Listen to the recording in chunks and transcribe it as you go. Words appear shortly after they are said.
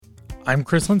I'm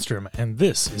Chris Lindstrom, and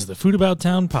this is the Food About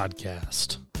Town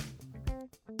podcast.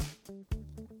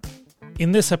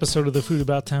 In this episode of the Food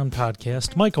About Town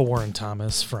podcast, Michael Warren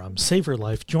Thomas from Savor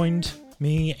Life joined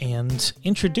me and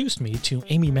introduced me to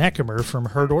Amy McAmer from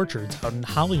Herd Orchards out in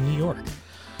Holly, New York,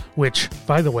 which,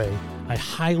 by the way, I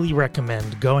highly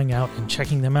recommend going out and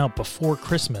checking them out before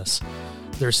Christmas.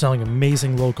 They're selling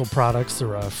amazing local products.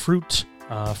 They're a fruit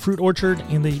orchard,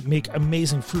 and they make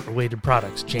amazing fruit-related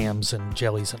products, jams and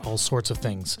jellies and all sorts of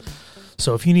things.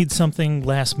 So if you need something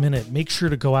last minute, make sure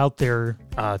to go out there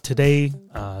today,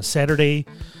 Saturday,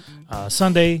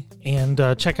 Sunday, and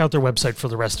check out their website for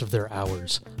the rest of their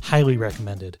hours. Highly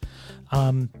recommended.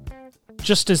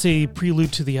 Just as a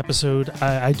prelude to the episode,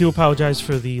 I do apologize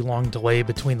for the long delay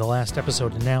between the last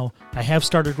episode and now. I have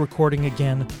started recording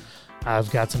again.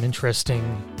 I've got some interesting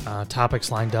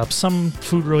topics lined up, some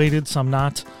food-related, some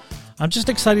not. I'm just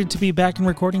excited to be back and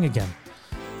recording again.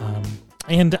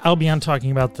 And I'll be on talking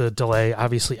about the delay.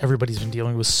 Obviously, everybody's been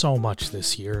dealing with so much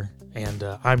this year, and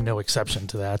I'm no exception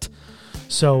to that.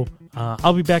 So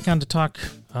I'll be back on to talk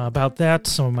about that,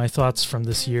 some of my thoughts from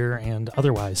this year and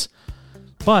otherwise.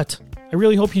 But I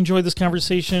really hope you enjoyed this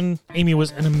conversation. Amy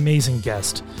was an amazing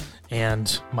guest,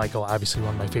 and Michael, obviously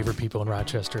one of my favorite people in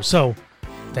Rochester. So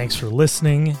thanks for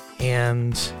listening,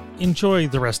 and enjoy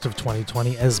the rest of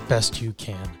 2020 as best you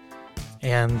can.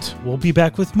 And we'll be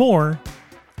back with more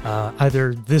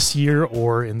either this year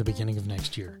or in the beginning of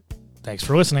next year. Thanks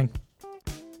for listening.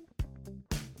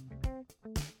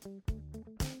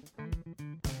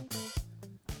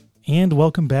 And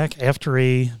welcome back after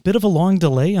a bit of a long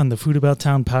delay on the Food About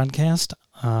Town podcast.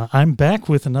 I'm back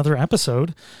with another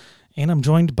episode, and I'm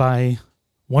joined by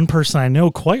one person I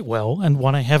know quite well and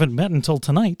one I haven't met until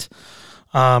tonight.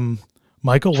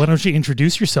 Michael, why don't you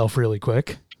introduce yourself really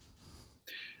quick?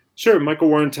 Sure, Michael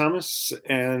Warren Thomas,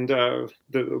 and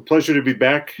the pleasure to be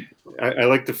back. I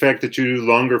like the fact that you do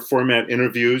longer format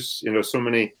interviews. You know, so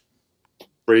many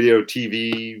radio,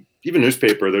 TV, even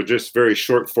newspaper, they're just very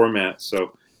short format.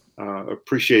 So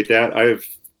appreciate that.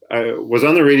 I was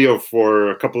on the radio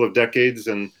for a couple of decades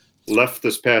and left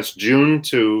this past June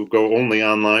to go only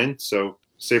online. So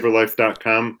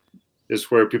savorlife.com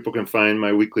is where people can find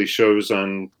my weekly shows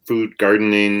on food,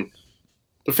 gardening,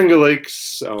 the Finger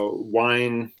Lakes,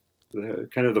 wine,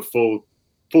 kind of the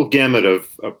full gamut of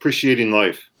appreciating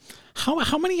life.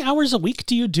 How many hours a week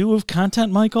do you do of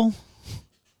content, Michael?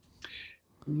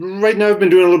 Right now, I've been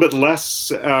doing a little bit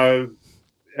less.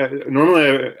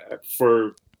 Normally,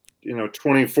 for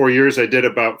 24 years, I did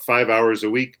about 5 hours a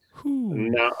week.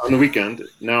 Now on the weekend.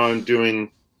 Now I'm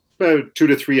doing about 2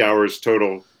 to 3 hours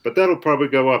total, but that'll probably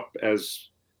go up as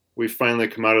we finally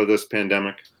come out of this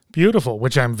pandemic. Beautiful,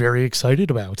 which I'm very excited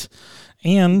about.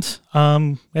 And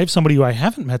I have somebody who I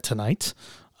haven't met tonight.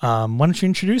 Why don't you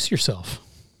introduce yourself?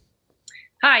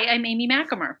 Hi, I'm Amy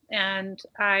McAmer, and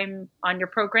I'm on your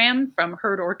program from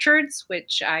Herd Orchards,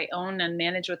 which I own and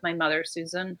manage with my mother,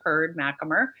 Susan Herd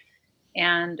McAmer.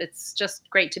 And it's just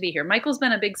great to be here. Michael's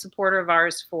been a big supporter of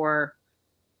ours for,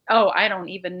 I don't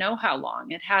even know how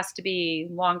long. It has to be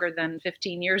longer than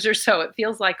 15 years or so. It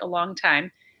feels like a long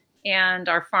time. And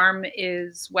our farm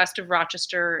is west of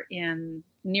Rochester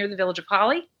near the village of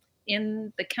Holly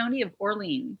in the county of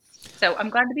Orleans. So I'm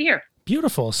glad to be here.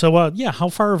 Beautiful. So, how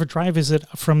far of a drive is it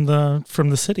from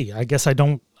the city? I guess I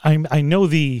know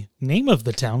the name of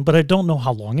the town, but I don't know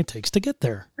how long it takes to get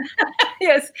there.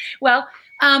 Yes. Well,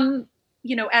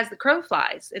 as the crow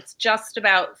flies, it's just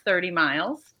about 30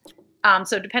 miles.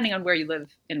 So depending on where you live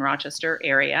in Rochester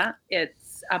area,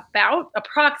 it's about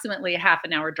approximately a half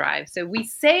an hour drive. So we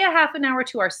say a half an hour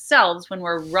to ourselves when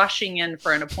we're rushing in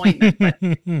for an appointment, but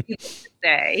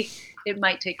say it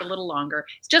might take a little longer.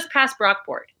 It's just past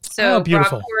Brockport. So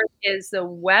Brockport is the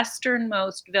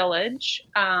westernmost village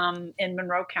in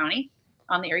Monroe County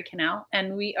on the Erie Canal,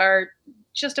 and we are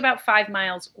just about 5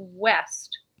 miles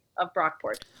west of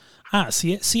Brockport.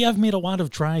 See, I've made a lot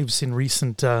of drives in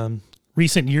recent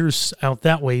years out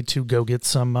that way to go get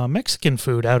some Mexican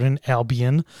food out in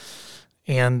Albion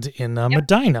and in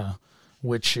Medina,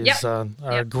 which is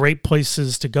great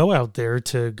places to go out there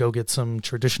to go get some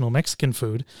traditional Mexican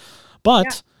food.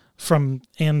 But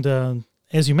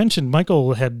as you mentioned,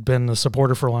 Michael had been a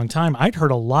supporter for a long time. I'd heard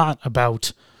a lot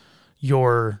about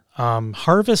your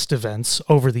harvest events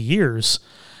over the years,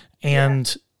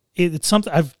 and it's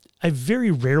something I've very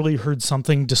rarely heard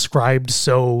something described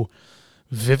so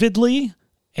vividly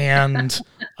and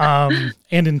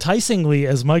enticingly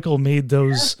as Michael made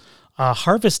those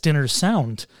harvest dinners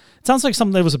sound. It sounds like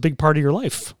something that was a big part of your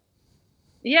life.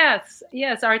 Yes,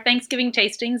 our Thanksgiving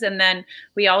tastings, and then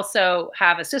we also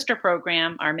have a sister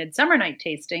program, our Midsummer Night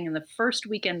Tasting, in the first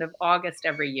weekend of August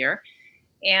every year.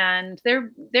 And they're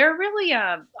really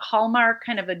a hallmark,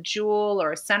 kind of a jewel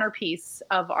or a centerpiece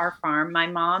of our farm. My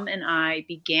mom and I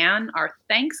began our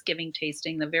Thanksgiving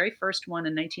tasting, the very first one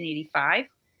in 1985,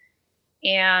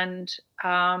 and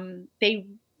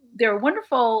they're a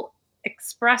wonderful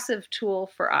expressive tool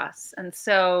for us. And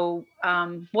so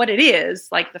what it is,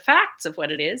 like the facts of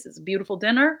what it is a beautiful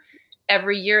dinner.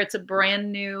 Every year it's a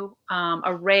brand new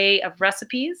array of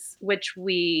recipes, which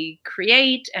we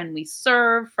create and we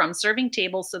serve from serving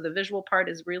tables. So the visual part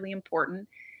is really important.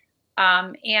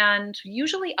 And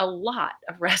usually a lot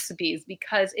of recipes,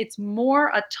 because it's more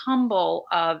a tumble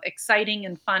of exciting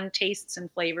and fun tastes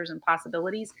and flavors and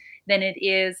possibilities than it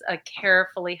is a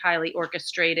carefully, highly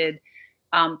orchestrated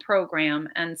program.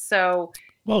 And so,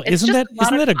 well, isn't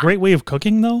that a great way of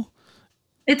cooking, though?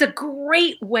 It's a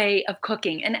great way of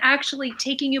cooking, and actually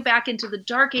taking you back into the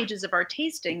dark ages of our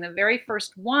tasting. The very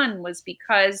first one was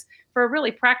because, for a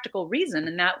really practical reason,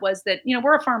 and that was that,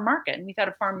 we're a farm market, and we've had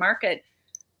a farm market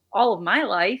all of my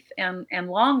life and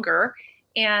longer.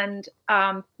 And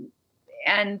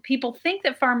people think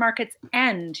that farm markets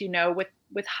end,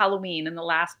 with Halloween and the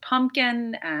last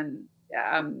pumpkin and,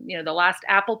 the last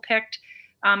apple picked.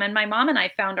 And my mom and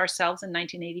I found ourselves in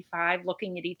 1985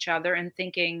 looking at each other and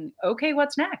thinking, okay,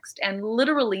 what's next? And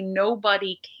literally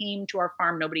nobody came to our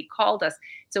farm. Nobody called us.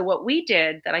 So what we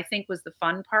did, that I think was the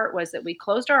fun part, was that we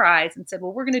closed our eyes and said,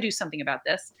 well, we're going to do something about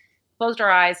this. Closed our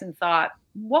eyes and thought,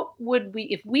 what would we,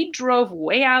 if we drove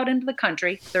way out into the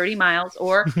country, 30 miles,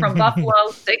 or from Buffalo,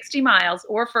 60 miles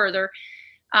or further,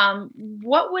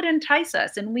 what would entice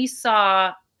us? And we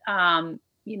saw,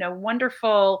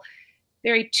 wonderful,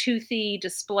 very toothy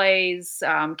displays,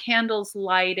 candles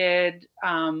lighted.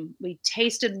 We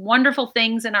tasted wonderful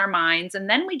things in our minds. And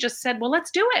then we just said, well, let's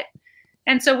do it.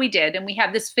 And so we did. And we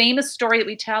have this famous story that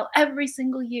we tell every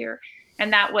single year.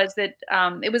 And that was that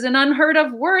it was an unheard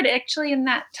of word, actually, in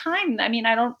that time. I mean,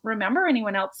 I don't remember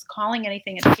anyone else calling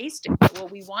anything a tasting. But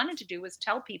what we wanted to do was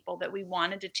tell people that we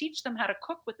wanted to teach them how to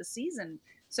cook with the season.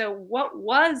 So what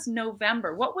was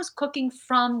November? What was cooking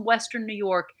from Western New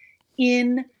York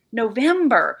in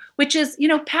November, which is,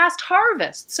 past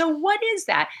harvest? So what is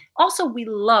that? Also, we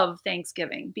love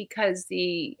Thanksgiving because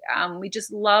we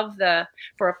just love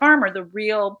for a farmer,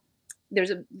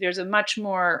 there's a much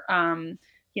more,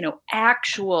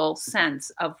 actual sense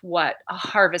of what a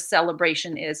harvest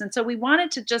celebration is. And so we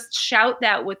wanted to just shout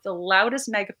that with the loudest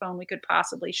megaphone we could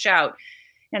possibly shout.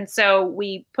 And so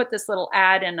we put this little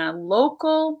ad in a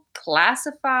local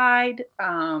classified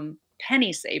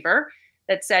penny saver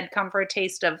that said, come for a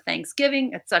taste of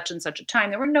Thanksgiving at such and such a time.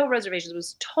 There were no reservations. It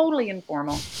was totally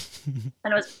informal.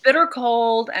 And it was bitter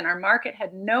cold, and our market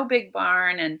had no big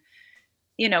barn. And,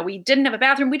 we didn't have a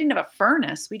bathroom. We didn't have a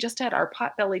furnace. We just had our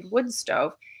pot-bellied wood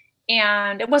stove.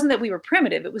 And it wasn't that we were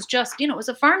primitive. It was just, it was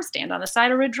a farm stand on the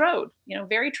side of Ridge Road,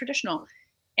 very traditional.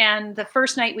 And the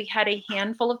first night we had a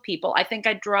handful of people. I think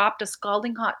I dropped a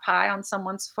scalding hot pie on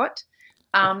someone's foot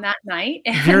that night.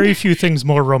 And very few things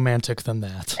more romantic than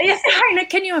that.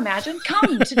 Can you imagine?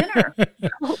 Come to dinner.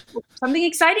 Something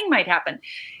exciting might happen.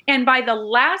 And by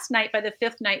the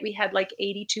fifth night, we had like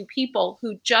 82 people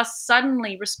who just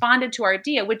suddenly responded to our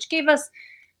idea, which gave us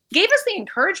the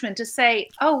encouragement to say,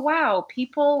 oh, wow,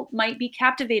 people might be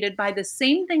captivated by the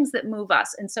same things that move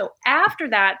us. And so after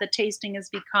that, the tasting has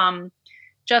become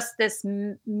just this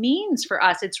means for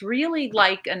us. It's really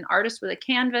like an artist with a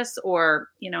canvas, or,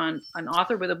 an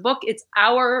author with a book. It's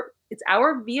our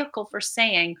vehicle for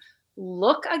saying,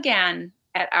 look again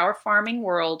at our farming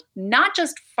world, not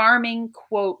just farming,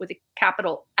 quote, with a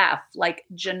capital F, like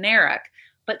generic,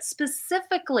 but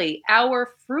specifically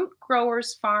our fruit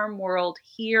growers farm world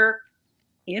here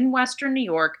in Western New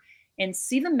York, and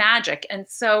see the magic. And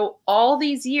so all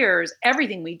these years,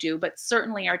 everything we do, but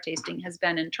certainly our tasting, has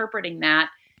been interpreting that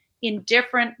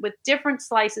with different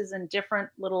slices and different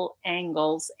little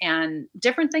angles and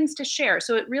different things to share.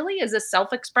 So it really is a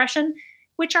self-expression,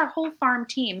 which our whole farm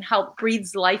team helped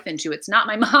breathes life into. It's not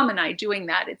my mom and I doing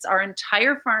that. It's our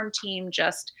entire farm team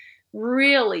just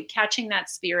really catching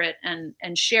that spirit and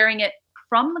sharing it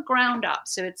from the ground up.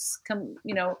 So it's,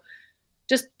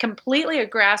 just completely a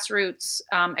grassroots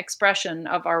expression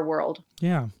of our world.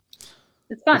 Yeah.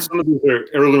 It's fun. Some of these are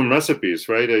heirloom recipes,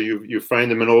 right? You find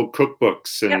them in old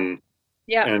cookbooks, and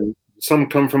and some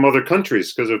come from other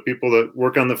countries because of people that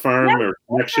work on the farm or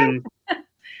connection.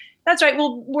 That's right.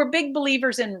 Well, we're big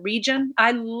believers in region.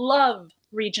 I love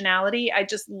regionality. I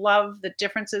just love the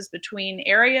differences between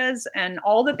areas and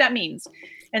all that means.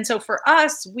 And so for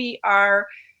us, we are,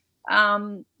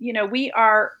 we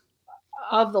are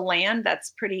of the land.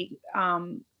 That's pretty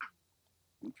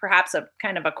perhaps a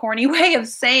kind of a corny way of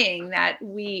saying that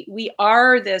we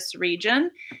are this region.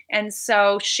 And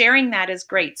so sharing that is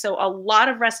great. So a lot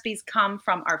of recipes come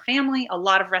from our family. A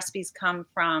lot of recipes come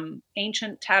from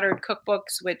ancient tattered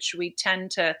cookbooks, which we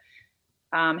tend to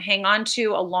hang on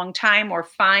to a long time or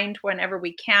find whenever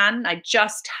we can. I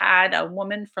just had a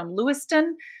woman from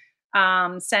Lewiston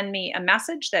send me a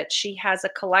message that she has a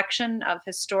collection of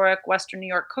historic Western New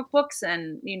York cookbooks,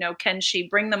 and can she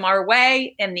bring them our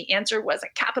way? And the answer was a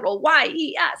capital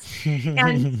Y-E-S.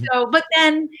 And so, but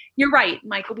then you're right,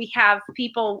 Michael, we have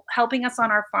people helping us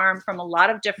on our farm from a lot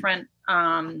of different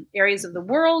areas of the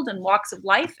world and walks of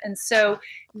life. And so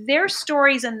their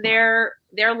stories and their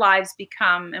lives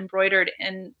become embroidered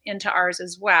into ours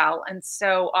as well. And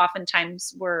so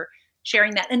oftentimes we're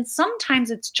sharing that. And sometimes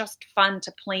it's just fun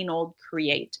to plain old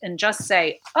create and just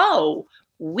say, oh,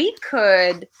 we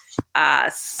could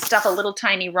stuff a little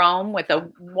tiny Rome with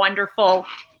a wonderful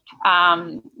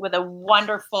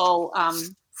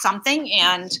something.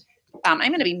 And I'm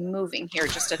going to be moving here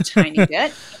just a tiny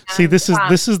bit. See, this is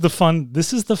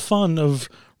the fun of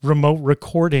remote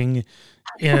recording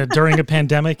during a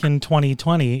pandemic in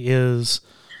 2020 is.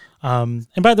 And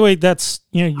by the way, that's,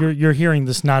 you're hearing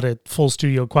this not at full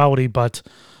studio quality, but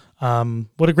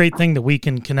what a great thing that we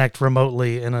can connect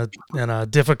remotely in a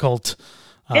difficult,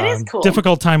 it is cool.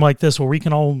 difficult time like this, where we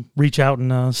can all reach out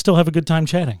and still have a good time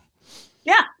chatting.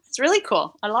 Yeah, it's really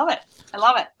cool. I love it.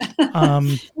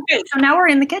 Okay, so now we're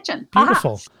in the kitchen.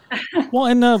 Beautiful. Well,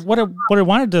 and what I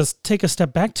wanted to take a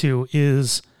step back to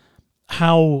is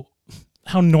how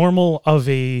normal of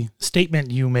a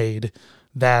statement you made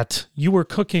that you were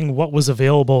cooking what was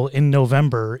available in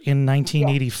November in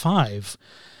 1985,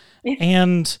 yeah.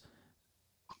 And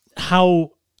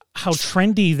how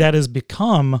trendy that has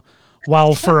become,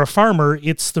 while for a farmer,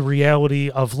 it's the reality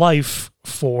of life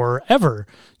forever.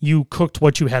 You cooked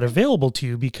what you had available to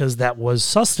you because that was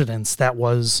sustenance. That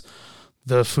was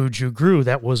the food you grew.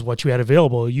 That was what you had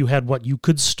available. You had what you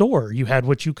could store. You had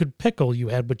what you could pickle. You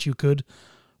had what you could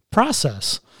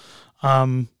process.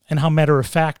 And how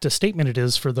matter-of-fact a statement it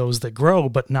is for those that grow,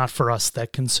 but not for us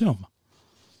that consume.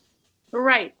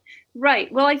 Right.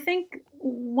 Well, I think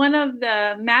one of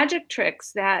the magic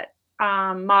tricks that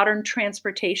modern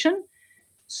transportation,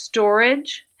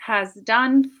 storage has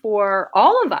done for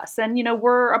all of us, and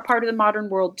we're a part of the modern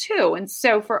world too, and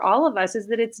so for all of us, is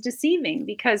that it's deceiving,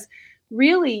 because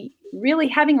really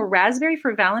having a raspberry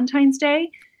for Valentine's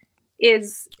Day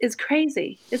is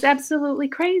crazy, is absolutely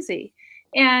crazy.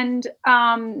 And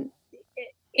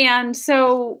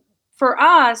so for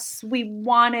us, we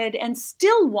wanted and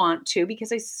still want to,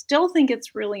 because I still think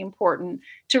it's really important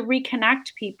to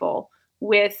reconnect people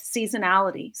with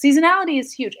seasonality. Seasonality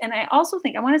is huge. And I also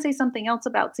think I want to say something else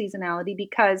about seasonality,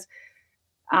 because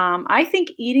I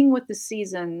think eating with the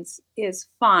seasons is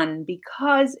fun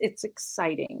because it's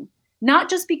exciting, not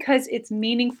just because it's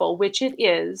meaningful, which it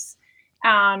is.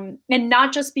 And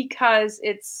not just because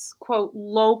it's, quote,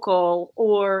 local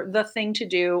or the thing to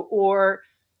do or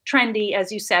trendy,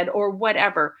 as you said, or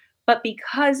whatever, but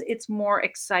because it's more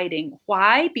exciting.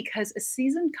 Why? Because a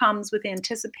season comes with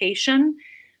anticipation.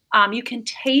 You can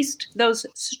taste those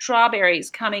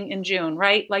strawberries coming in June,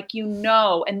 right?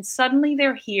 And suddenly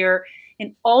they're here,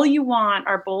 and all you want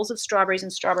are bowls of strawberries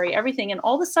and strawberry everything. And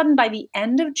all of a sudden, by the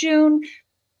end of June,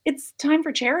 it's time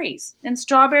for cherries, and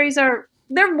strawberries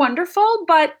they're wonderful,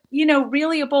 but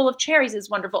really a bowl of cherries is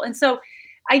wonderful. And so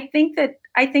I think that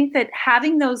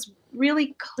having those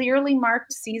really clearly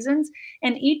marked seasons,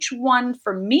 and each one,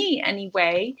 for me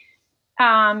anyway,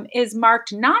 is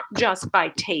marked not just by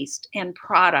taste and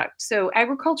product. So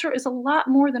agriculture is a lot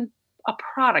more than a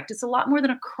product. It's a lot more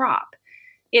than a crop.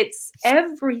 It's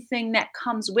everything that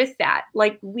comes with that.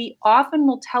 Like, we often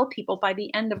will tell people by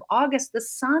the end of August, the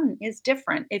sun is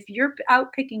different. If you're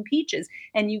out picking peaches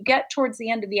and you get towards the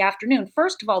end of the afternoon,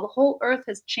 first of all, the whole earth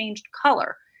has changed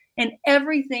color and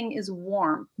everything is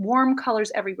warm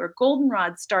colors everywhere.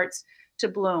 Goldenrod starts to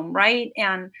bloom, right?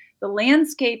 And the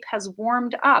landscape has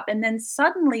warmed up. And then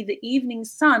suddenly the evening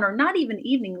sun, or not even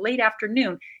evening, late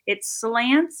afternoon, it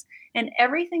slants and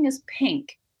everything is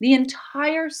pink. The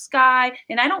entire sky,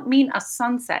 and I don't mean a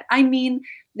sunset. I mean,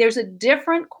 there's a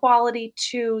different quality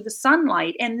to the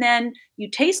sunlight. And then you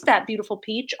taste that beautiful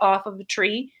peach off of a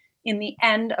tree in the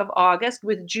end of August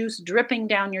with juice dripping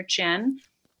down your chin.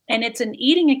 And it's an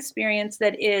eating experience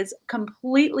that is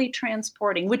completely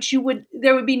transporting,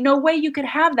 there would be no way you could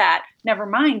have that. Never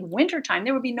mind wintertime.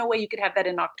 There would be no way you could have that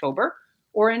in October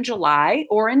or in July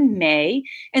or in May.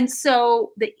 And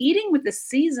so the eating with the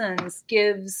seasons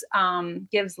gives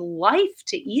life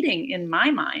to eating in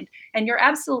my mind. And you're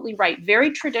absolutely right.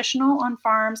 Very traditional on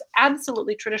farms,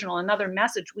 absolutely traditional. Another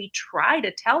message we try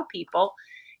to tell people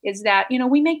is that,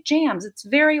 we make jams. It's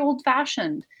very old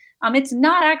fashioned. It's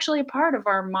not actually a part of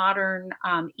our modern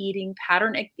eating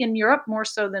pattern in Europe, more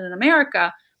so than in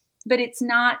America. But it's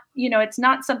not, it's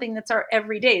not something that's our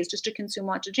everyday is just to consume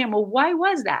lots of jam. Well, why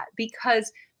was that?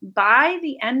 Because by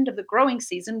the end of the growing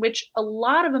season, which a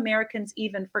lot of Americans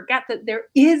even forget that there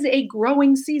is a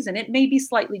growing season. It may be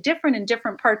slightly different in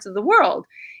different parts of the world.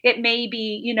 It may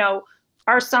be,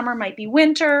 our summer might be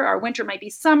winter, our winter might be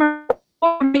summer,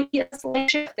 or maybe a slight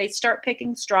shift. They start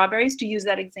picking strawberries, to use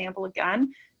that example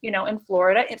again, in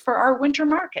Florida for our winter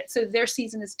market. So their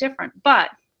season is different.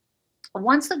 But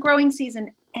once the growing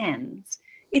season ends,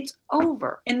 it's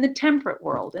over. In the temperate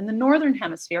world, in the northern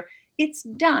hemisphere, it's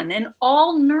done. And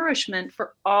all nourishment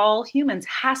for all humans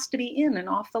has to be in and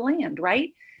off the land,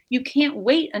 right? You can't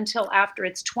wait until after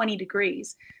it's 20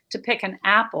 degrees to pick an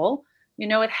apple.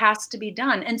 It has to be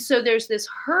done. And so there's this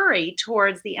hurry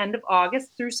towards the end of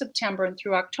August through September and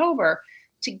through October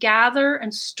to gather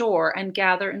and store and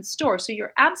gather and store. So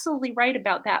you're absolutely right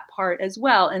about that part as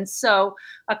well. And so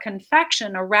a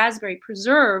confection, a raspberry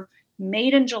preserve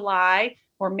made in July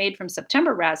or made from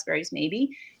September raspberries,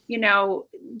 maybe,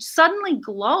 suddenly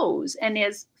glows and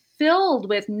is filled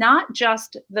with not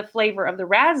just the flavor of the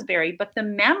raspberry, but the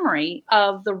memory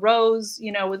of the rose,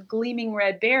 with gleaming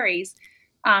red berries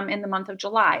in the month of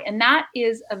July. And that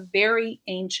is a very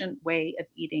ancient way of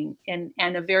eating and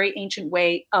a very ancient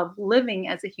way of living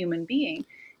as a human being.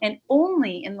 And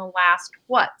only in the last,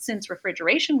 since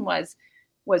refrigeration was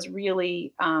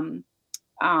really, I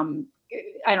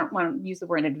don't want to use the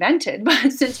word invented,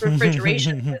 but since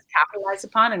refrigeration was capitalized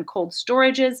upon and cold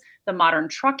storages, the modern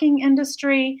trucking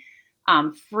industry,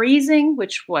 freezing,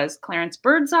 which was Clarence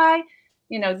Birdseye,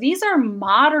 these are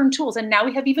modern tools. And now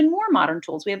we have even more modern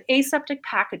tools. We have aseptic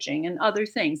packaging and other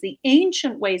things. The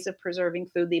ancient ways of preserving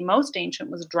food, the most ancient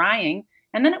was drying,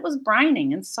 and then it was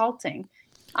brining and salting,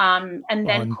 and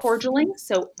then cordialing,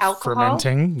 so alcohol.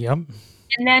 Fermenting, yep.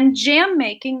 And then jam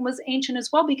making was ancient as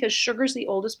well, because sugar is the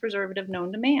oldest preservative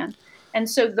known to man. And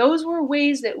so those were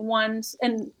ways that one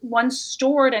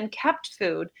stored and kept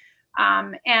food.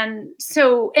 And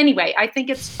so anyway, I think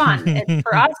it's fun. And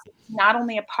for us, it's not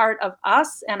only a part of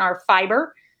us and our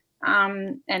fiber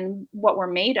and what we're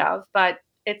made of, but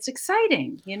it's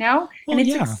exciting, and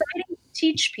it's exciting to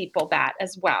teach people that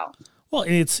as well. Well,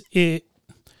 it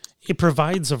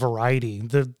provides a variety.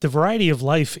 The variety of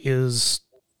life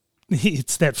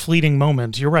it's that fleeting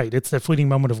moment. You're right. It's that fleeting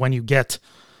moment of when you get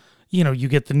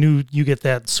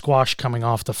that squash coming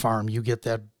off the farm. You get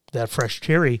that fresh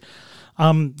cherry.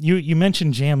 You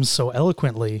mentioned jams so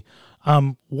eloquently. I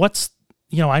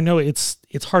know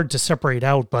it's hard to separate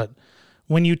out, but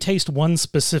when you taste one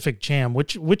specific jam,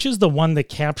 which is the one that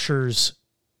captures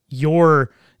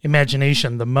your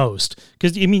imagination the most?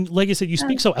 Because, like I said, you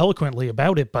speak so eloquently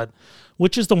about it, but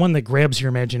which is the one that grabs your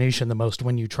imagination the most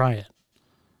when you try it?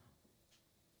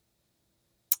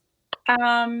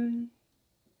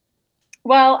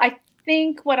 Well, I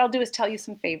think what I'll do is tell you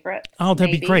some favorites. Oh,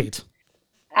 that'd be great.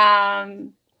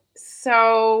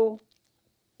 So,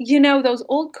 those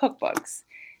old cookbooks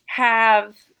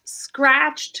have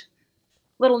scratched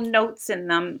little notes in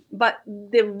them, but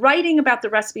the writing about the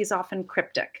recipe is often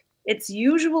cryptic. It's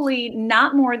usually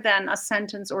not more than a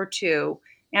sentence or two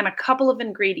and a couple of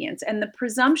ingredients. And the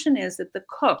presumption is that the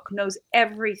cook knows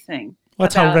everything.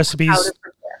 That's how recipes.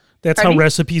 That's how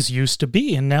recipes used to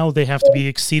be, and now they have to be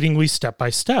exceedingly step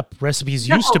by step. Recipes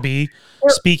used to be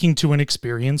speaking to an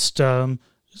experienced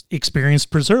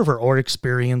preserver or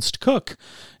experienced cook,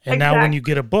 and now when you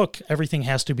get a book, everything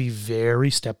has to be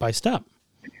very step by step.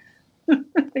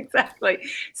 Exactly.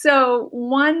 So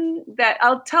one that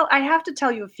I have to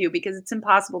tell you a few because it's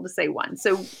impossible to say one.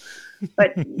 So,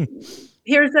 but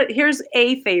here's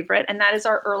a favorite, and that is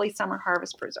our early summer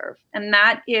harvest preserve. And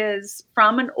that is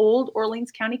from an old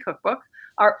Orleans County cookbook,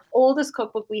 our oldest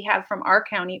cookbook we have from our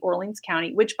county, Orleans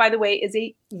County, which, by the way, is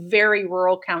a very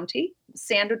rural county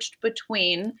sandwiched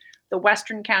between the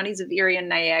western counties of Erie and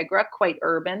Niagara, quite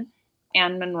urban,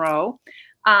 and Monroe.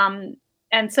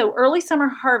 And so early summer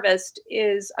harvest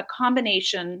is a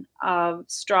combination of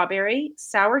strawberry,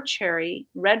 sour cherry,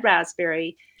 red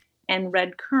raspberry, and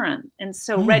red currant. And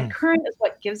so red currant is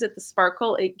what gives it the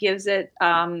sparkle. It gives it,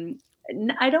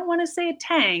 I don't want to say a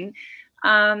tang.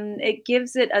 It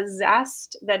gives it a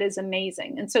zest that is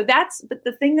amazing. And so but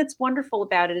the thing that's wonderful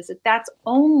about it is that that's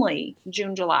only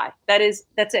June, July. That's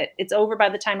it. It's over by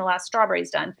the time the last strawberry is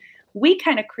done. we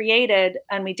kind of created,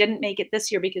 and we didn't make it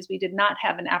this year because we did not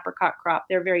have an apricot crop.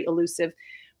 They're very elusive,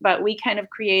 but we kind of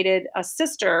created a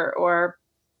sister or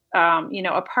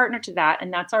a partner to that,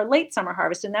 and that's our late summer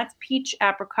harvest, and that's peach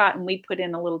apricot, and we put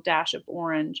in a little dash of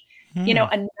orange.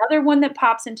 Another one that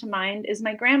pops into mind is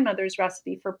my grandmother's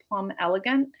recipe for plum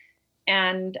elegant,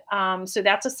 and so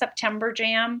that's a September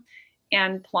jam.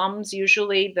 And plums,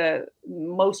 usually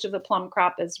most of the plum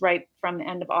crop is ripe from the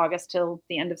end of August till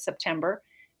the end of September,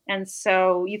 and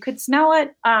so you could smell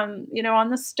it, on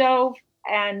the stove.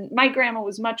 And my grandma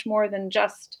was much more than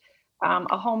just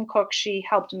a home cook. She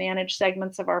helped manage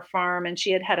segments of our farm, and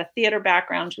she had a theater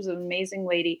background. She was an amazing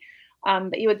lady.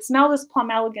 But you would smell this plum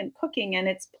elegant cooking, and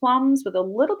it's plums with a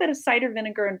little bit of cider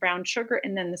vinegar and brown sugar,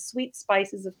 and then the sweet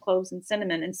spices of cloves and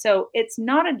cinnamon. And so it's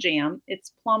not a jam,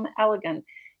 it's plum elegant.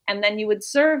 And then you would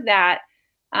serve that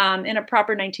in a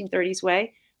proper 1930s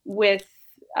way with,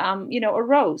 a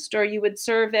roast, or you would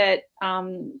serve it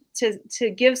to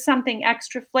give something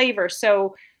extra flavor.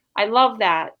 So I love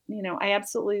that. I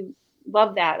absolutely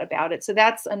love that about it. So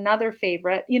that's another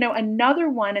favorite. Another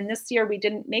one, and this year we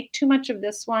didn't make too much of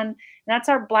this one, and that's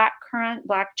our black currant,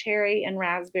 black cherry, and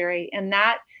raspberry. And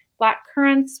that black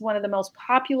currant's one of the most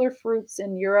popular fruits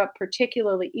in Europe,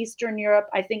 particularly Eastern Europe.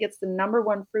 I think it's the number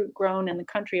one fruit grown in the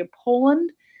country of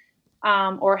Poland,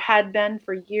 or had been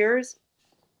for years.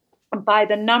 By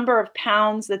the number of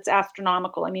pounds, that's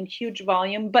astronomical. I mean, huge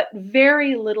volume, but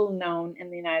very little known in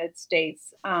the United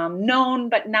States. Known,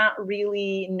 but not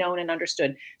really known and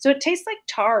understood. So it tastes like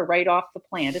tar right off the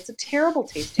plant. It's a terrible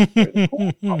tasting fruit.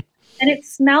 And it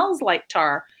smells like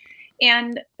tar.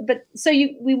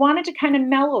 We wanted to kind of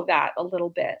mellow that a little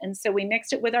bit. And so we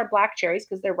mixed it with our black cherries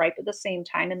because they're ripe at the same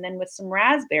time, and then with some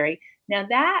raspberry. Now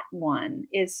that one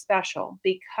is special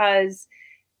because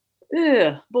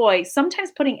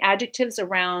sometimes putting adjectives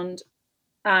around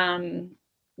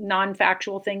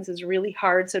non-factual things is really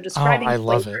hard. So describing I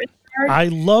love it. I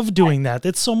love doing that.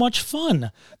 It's so much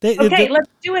fun. Let's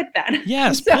do it then.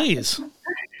 Yes, please.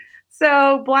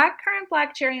 So black currant,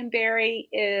 black cherry, and berry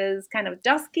is kind of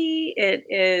dusky. It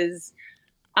is,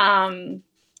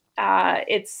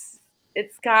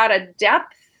 it's got a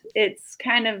depth. It's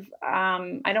kind of,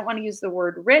 I don't want to use the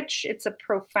word rich. It's a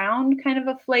profound kind of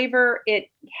a flavor. It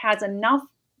has enough.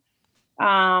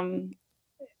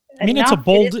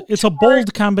 It's a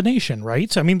bold combination,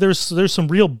 right? I mean, there's some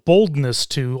real boldness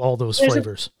to all those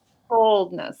flavors.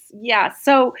 Boldness. Yeah.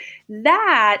 So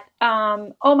that,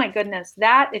 oh my goodness,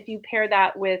 that if you pair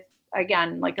that with,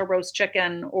 again, like a roast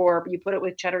chicken, or you put it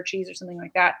with cheddar cheese or something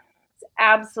like that, it's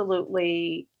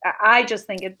absolutely, I just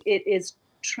think it is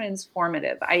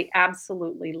transformative. I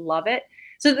absolutely love it.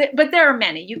 But there are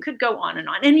many. You could go on. And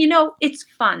it's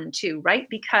fun too, right?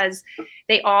 Because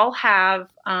they all have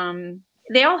a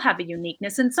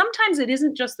uniqueness. And sometimes it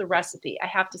isn't just the recipe. I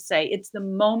have to say, it's the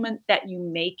moment that you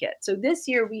make it. So this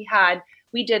year we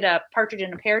did a partridge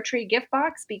in a pear tree gift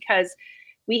box because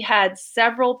we had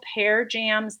several pear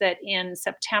jams that in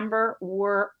September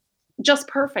were just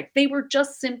perfect. They were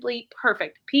just simply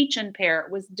perfect. Peach and pear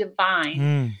was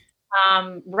divine.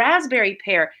 Raspberry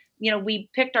pear, we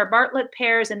picked our Bartlett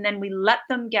pears and then we let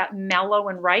them get mellow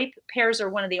and ripe. Pears are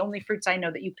one of the only fruits I know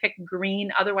that you pick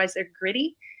green. Otherwise they're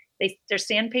gritty. They're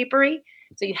sandpapery.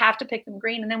 So you have to pick them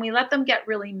green. And then we let them get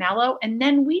really mellow. And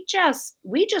then we just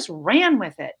ran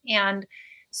with it. And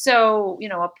so,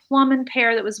 a plum and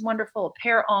pear that was wonderful, a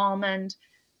pear almond,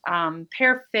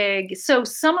 pear fig. So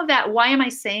some of that, why am I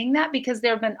saying that? Because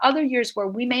there have been other years where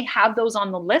we may have those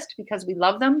on the list because we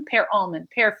love them. Pear almond,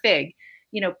 pear fig,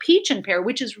 peach and pear,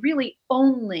 which is really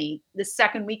only the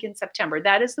second week in September.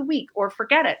 That is the week, or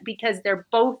forget it, because they're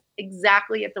both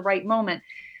exactly at the right moment.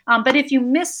 But if you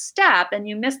misstep and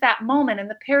you miss that moment and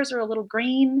the pears are a little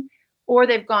green, or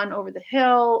they've gone over the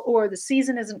hill, or the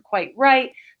season isn't quite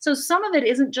right. So some of it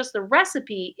isn't just the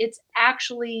recipe, it's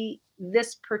actually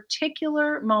this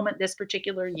particular moment, this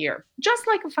particular year, just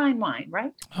like a fine wine,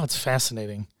 right? Oh, it's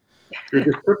fascinating. Your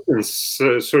descriptions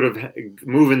sort of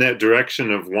move in that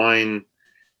direction of wine,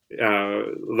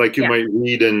 like you might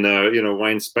read in,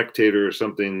 Wine Spectator or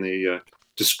something, the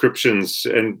descriptions.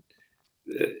 And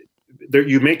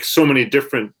you make so many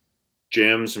different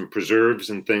jams and preserves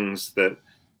and things that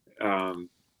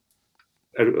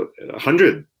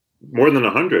 100, more than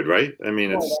 100, right? I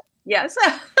mean, it's yes.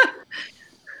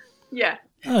 Yeah.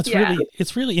 Oh,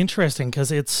 it's really interesting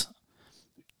because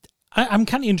I'm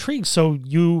kind of intrigued. So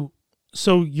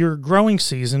your growing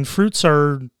season, fruits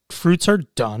are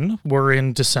done. We're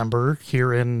in December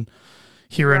here in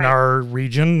our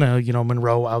region,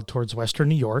 Monroe out towards Western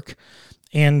New York.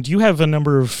 And you have a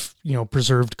number of,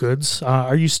 preserved goods.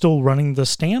 Are you still running the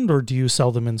stand, or do you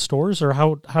sell them in stores, or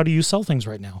how do you sell things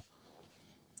right now?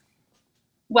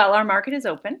 Well, our market is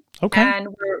open. Okay. And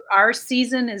our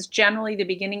season is generally the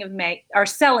beginning of May. Our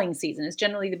selling season is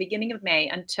generally the beginning of May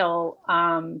until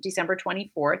December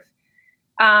 24th.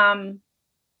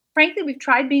 Frankly, we've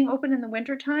tried being open in the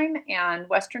wintertime, and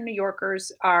Western New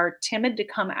Yorkers are timid to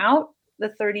come out the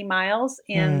 30 miles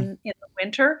in the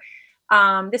winter.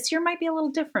 This year might be a little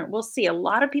different. We'll see. A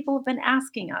lot of people have been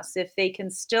asking us if they can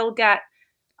still get,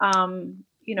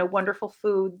 wonderful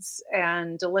foods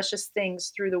and delicious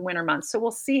things through the winter months. So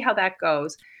we'll see how that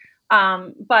goes.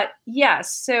 But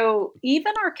yes, so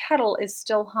even our kettle is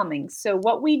still humming. So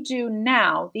what we do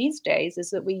now these days is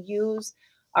that we use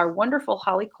our wonderful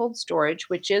Holly Cold Storage,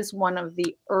 which is one of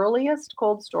the earliest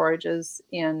cold storages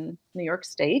in New York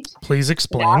State. Please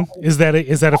explain. Is that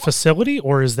a facility,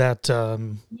 or is that?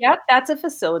 Yep, that's a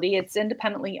facility. It's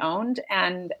independently owned,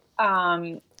 and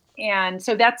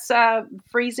so that's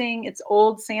freezing. It's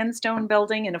old sandstone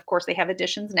building, and of course they have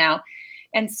additions now.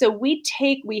 And so we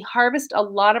harvest a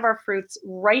lot of our fruits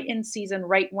right in season,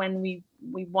 right when we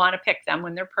want to pick them,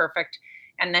 when they're perfect.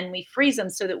 And then we freeze them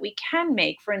so that we can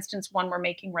make, for instance, one we're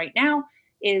making right now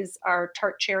is our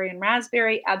tart cherry and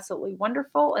raspberry, absolutely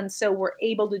wonderful. And so we're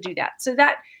able to do that. So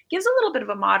that gives a little bit of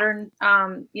a modern,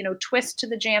 twist to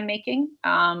the jam making.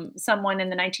 Someone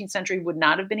in the 19th century would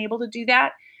not have been able to do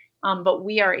that, but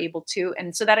we are able to.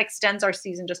 And so that extends our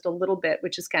season just a little bit,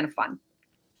 which is kind of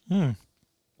fun.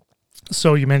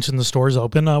 So you mentioned the store's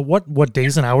open. What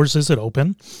days and hours is it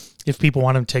open? If people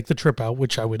want to take the trip out,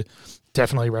 which I would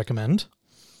definitely recommend.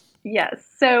 Yes.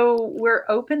 So we're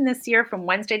open this year from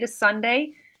Wednesday to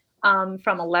Sunday, from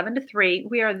 11 to 3.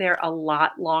 We are there a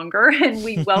lot longer, and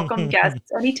we welcome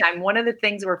guests anytime. One of the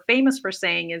things we're famous for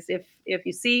saying is if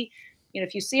you see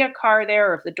a car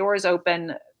there, or if the door is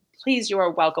open, please, you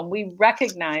are welcome. We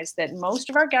recognize that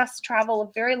most of our guests travel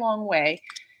a very long way.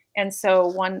 And so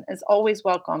one is always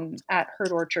welcome at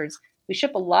Herd Orchards. We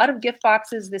ship a lot of gift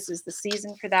boxes. This is the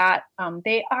season for that.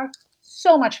 They are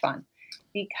so much fun,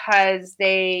 because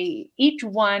each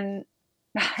one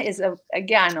is a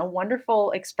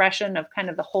wonderful expression of kind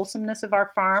of the wholesomeness of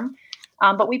our farm.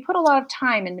 But we put a lot of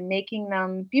time into making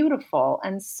them beautiful.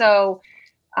 And so,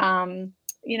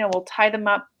 we'll tie them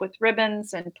up with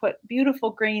ribbons and put beautiful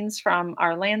greens from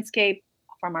our landscape,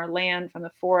 from our land, from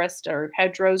the forest or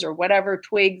hedgerows or whatever,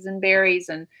 twigs and berries,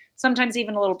 and sometimes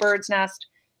even a little bird's nest.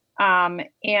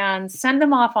 And send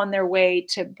them off on their way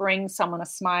to bring someone a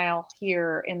smile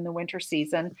here in the winter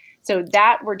season. So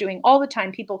that we're doing all the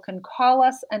time. People can call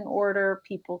us and order.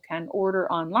 People can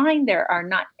order online. There are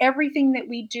not everything that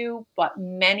we do, but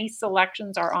many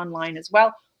selections are online as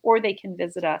well, or they can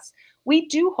visit us. We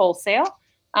do wholesale.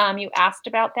 You asked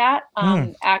about that.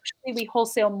 Actually, we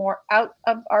wholesale more out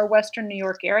of our Western New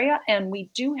York area, and we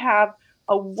do have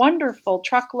a wonderful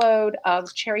truckload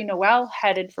of Cherry Noel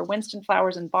headed for Winston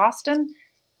Flowers in Boston,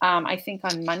 I think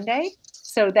on Monday.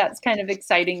 So that's kind of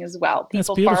exciting as well.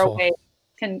 People far away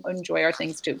can enjoy our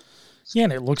things too. Yeah,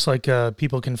 and it looks like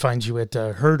people can find you at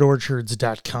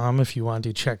herdorchards.com if you want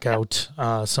to check out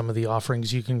some of the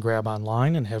offerings you can grab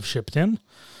online and have shipped in.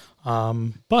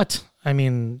 But, I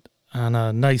mean, on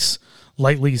a nice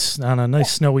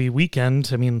snowy weekend,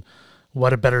 I mean,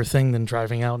 what a better thing than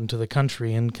driving out into the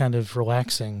country and kind of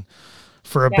relaxing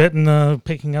for a bit and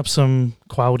picking up some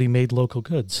quality made local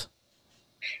goods.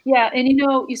 Yeah. And,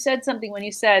 you said something when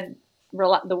you said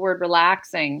the word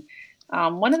relaxing.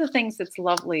 One of the things that's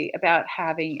lovely about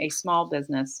having a small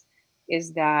business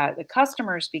is that the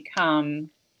customers become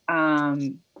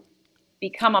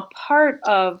a part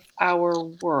of our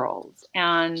world,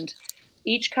 and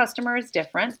each customer is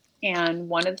different. And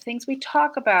one of the things we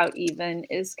talk about even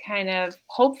is kind of,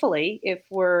 hopefully, if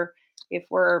we're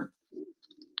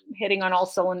hitting on all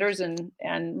cylinders and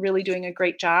really doing a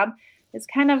great job, is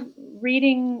kind of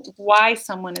reading why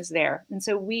someone is there. And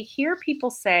so we hear people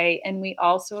say, and we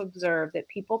also observe that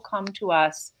people come to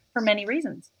us for many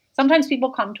reasons. Sometimes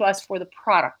people come to us for the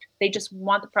product. They just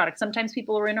want the product. Sometimes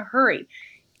people are in a hurry.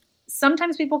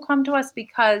 Sometimes people come to us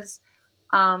because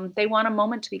they want a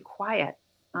moment to be quiet.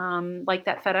 Like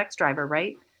that FedEx driver,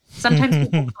 right? Sometimes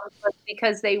people come to us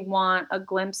because they want a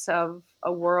glimpse of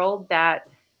a world that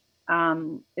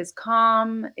is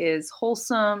calm, is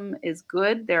wholesome, is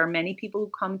good. There are many people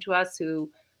who come to us who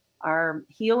are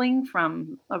healing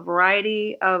from a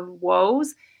variety of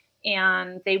woes,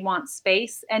 and they want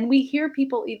space. And we hear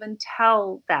people even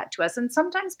tell that to us. And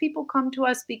sometimes people come to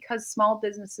us because small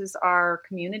businesses are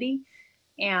community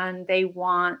and they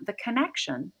want the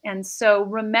connection. And so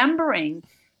remembering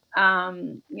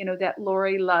that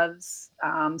Lori loves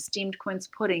steamed quince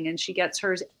pudding and she gets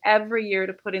hers every year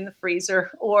to put in the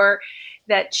freezer, or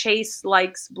that Chase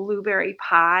likes blueberry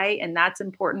pie and that's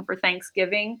important for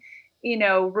Thanksgiving.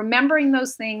 Remembering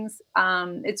those things,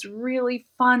 it's really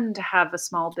fun to have a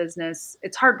small business.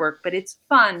 It's hard work, but it's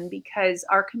fun because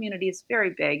our community is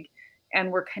very big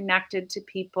and we're connected to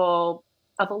people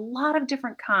of a lot of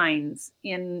different kinds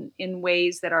in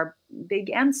ways that are big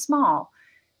and small.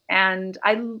 And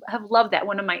I have loved that.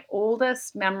 One of my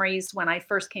oldest memories when I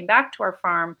first came back to our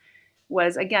farm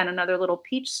was, again, another little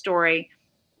peach story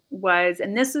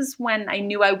and this is when I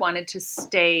knew I wanted to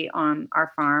stay on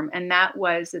our farm. And that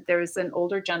was that there was an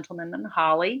older gentleman in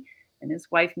Holly and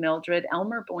his wife, Mildred,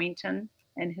 Elmer Boynton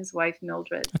and his wife,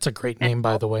 Mildred. That's a great name,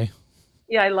 by the way.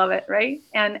 Yeah, I love it, right?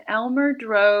 And Elmer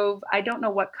drove, I don't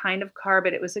know what kind of car,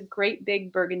 but it was a great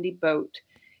big burgundy boat.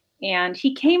 And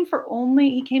he came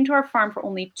to our farm for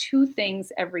only two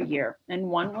things every year. And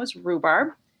one was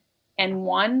rhubarb. And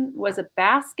one was a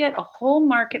whole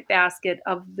market basket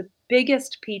of the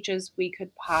biggest peaches we could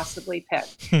possibly pick.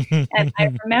 And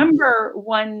I remember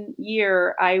one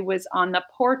year I was on the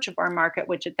porch of our market,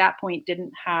 which at that point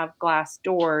didn't have glass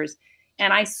doors.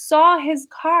 And I saw his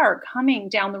car coming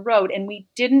down the road and we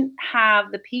didn't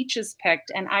have the peaches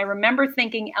picked. And I remember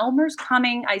thinking, Elmer's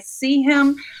coming. I see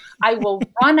him. I will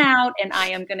run out and I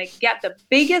am going to get the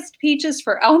biggest peaches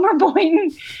for Elmer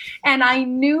Boynton. And I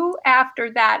knew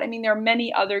after that, there are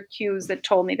many other cues that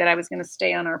told me that I was going to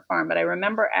stay on our farm. But I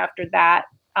remember after that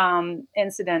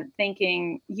incident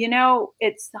thinking,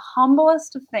 it's the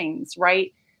humblest of things,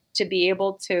 right? To be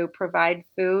able to provide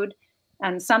food.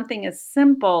 And something as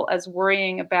simple as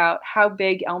worrying about how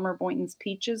big Elmer Boynton's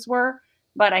peaches were.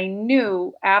 But I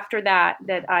knew after that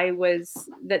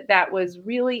that was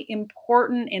really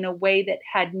important in a way that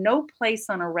had no place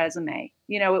on a resume.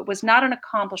 It was not an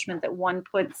accomplishment that one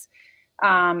puts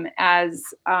as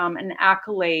an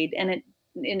accolade, and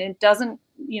it doesn't,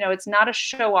 it's not a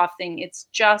show off thing. It's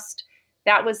just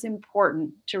that was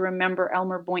important to remember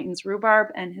Elmer Boynton's rhubarb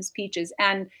and his peaches.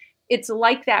 And it's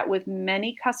like that with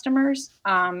many customers.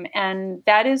 And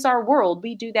that is our world.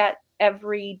 We do that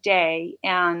every day.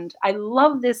 And I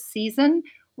love this season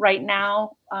right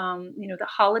now, the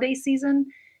holiday season,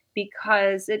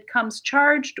 because it comes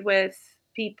charged with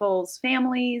people's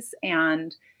families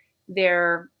and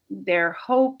their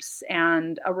hopes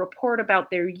and a report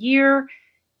about their year.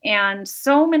 And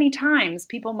so many times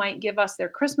people might give us their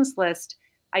Christmas list.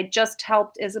 I just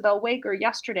helped Isabel Waker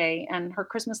yesterday, and her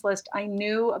Christmas list, I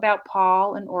knew about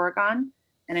Paul in Oregon,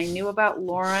 and I knew about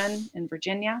Lauren in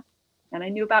Virginia, and I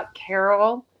knew about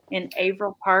Carol in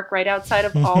Averill Park right outside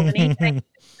of Albany. And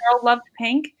Carol loved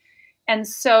pink. And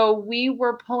so we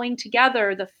were pulling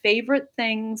together the favorite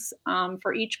things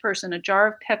for each person, a jar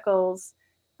of pickles.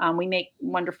 We make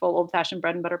wonderful old-fashioned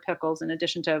bread and butter pickles in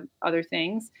addition to other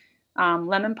things.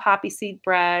 Lemon poppy seed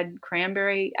bread,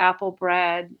 cranberry apple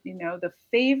bread, the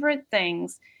favorite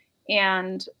things.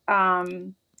 And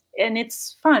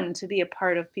it's fun to be a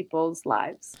part of people's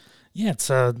lives. Yeah,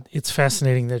 it's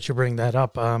fascinating that you bring that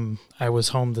up. I was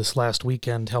home this last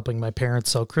weekend helping my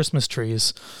parents sell Christmas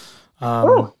trees.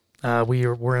 We're in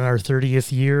our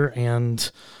 30th year, and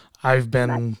I've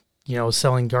been,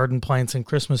 selling garden plants and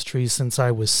Christmas trees since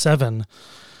I was 7.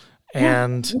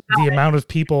 And the amount of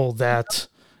people that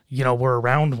were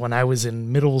around when I was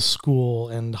in middle school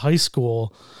and high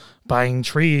school buying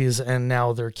trees, and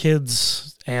now they're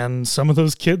kids, and some of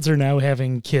those kids are now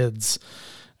having kids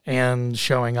and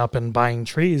showing up and buying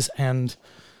trees. And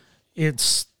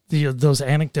it's those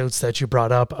anecdotes that you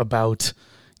brought up about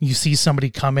you see somebody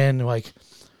come in like,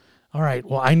 all right,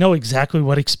 well, I know exactly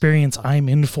what experience I'm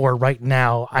in for right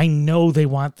now. I know they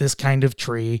want this kind of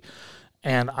tree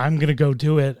and I'm going to go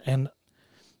do it. And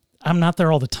I'm not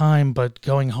there all the time, but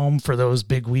going home for those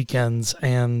big weekends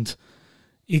and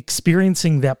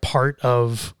experiencing that part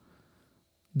of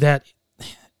that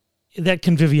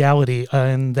conviviality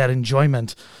and that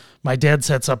enjoyment. My dad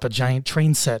sets up a giant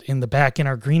train set in the back in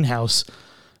our greenhouse,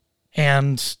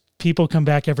 and people come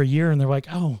back every year and they're like,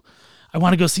 oh, I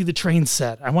want to go see the train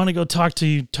set. I want to go talk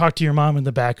to your mom in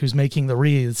the back who's making the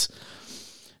wreaths.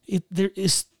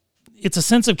 It's a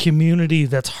sense of community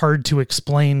that's hard to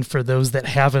explain for those that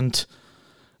haven't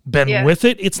been with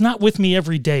it. It's not with me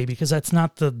every day because that's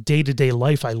not the day-to-day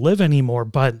life I live anymore.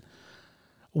 But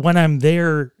when I'm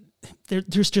there's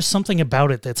just something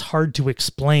about it that's hard to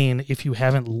explain if you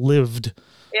haven't lived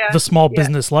the small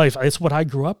business life. It's what I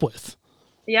grew up with.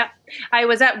 Yeah. I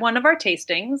was at one of our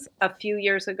tastings a few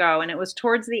years ago, and it was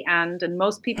towards the end, and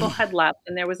most people had left,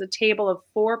 and there was a table of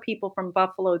 4 people from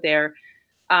Buffalo there,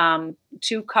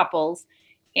 2 couples.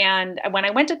 And when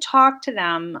I went to talk to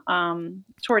them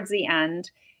towards the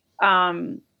end,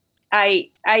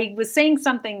 I was saying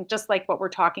something just like what we're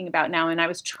talking about now. And I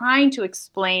was trying to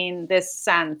explain this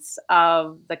sense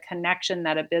of the connection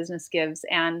that a business gives.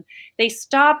 And they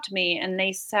stopped me and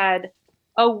they said,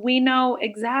 "Oh, we know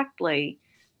exactly.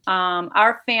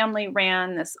 Our family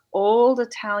ran this old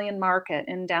Italian market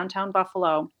in downtown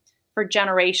Buffalo for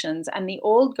generations, and the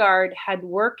old guard had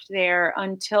worked there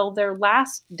until their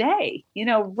last day,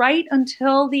 right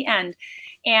until the end.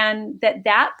 And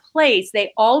that place,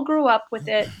 they all grew up with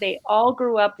it. They all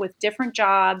grew up with different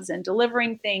jobs and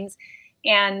delivering things.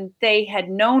 And they had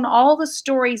known all the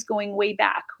stories going way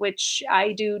back, which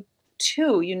I do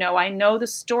too. I know the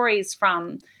stories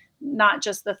from not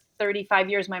just the 35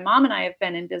 years my mom and I have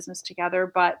been in business together,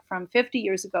 but from 50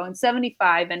 years ago and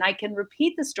 75. And I can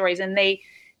repeat the stories. And they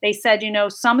said,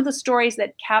 some of the stories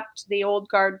that kept the old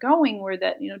guard going were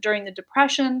that, during the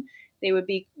Depression, they would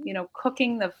be,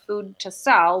 cooking the food to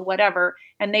sell, whatever,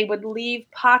 and they would leave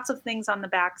pots of things on the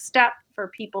back step for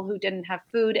people who didn't have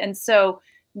food. And so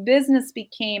business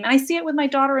became, and I see it with my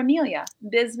daughter, Amelia,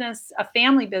 a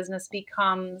family business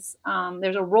becomes,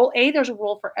 there's a role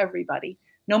for everybody,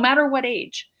 no matter what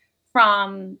age,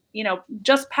 from,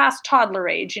 just past toddler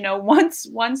age,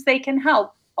 once they can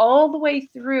help, all the way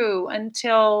through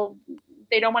until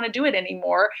they don't want to do it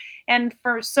anymore. And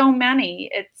for so many,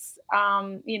 it's,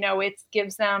 it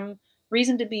gives them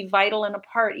reason to be vital and a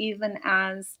part, even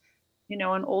as,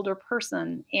 an older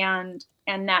person. And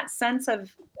that sense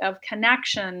of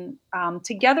connection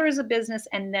together as a business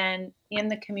and then in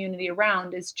the community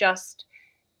around it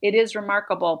is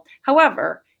remarkable.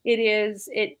 However,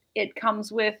 it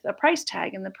comes with a price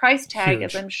tag, and the price tag, Huge.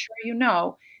 as I'm sure you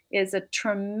know, is a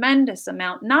tremendous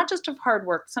amount, not just of hard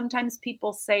work. Sometimes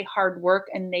people say hard work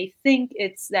and they think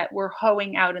it's that we're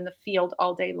hoeing out in the field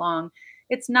all day long.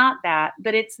 It's not that,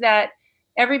 but it's that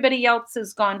everybody else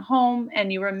has gone home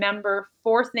and you remember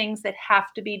 4 things that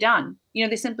have to be done.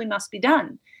 They simply must be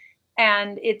done.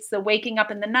 And it's the waking up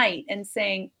in the night and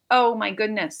saying, oh my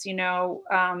goodness,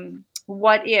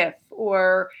 what if?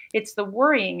 Or it's the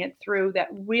worrying it through that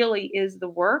really is the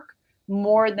work,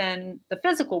 more than the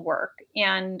physical work.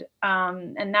 And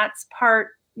that's part,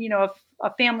 of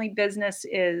a family business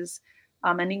is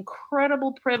an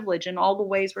incredible privilege in all the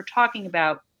ways we're talking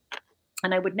about.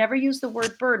 And I would never use the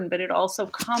word burden, but it also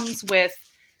comes with,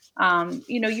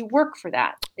 you work for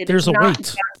that. There's a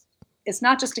weight. It's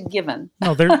not just a given.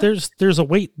 No, there's a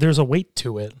weight. There's a weight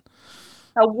to it.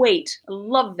 A weight. I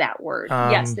love that word.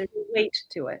 Yes, there's a weight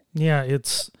to it. Yeah,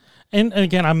 and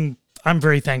again, I'm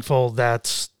very thankful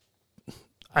that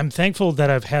I've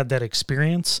had that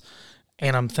experience,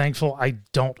 and I'm thankful I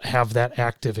don't have that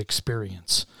active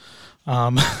experience,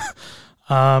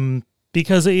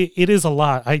 because it is a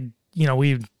lot.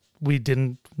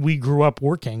 We grew up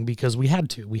working because we had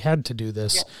to do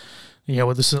this.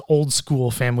 Yeah. This is an old school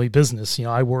family business.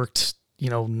 I worked,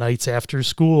 nights after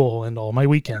school and all my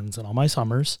weekends and all my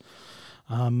summers.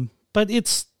 But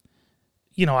it's,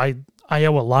 I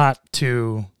owe a lot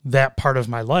to that part of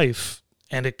my life,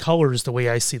 and it colors the way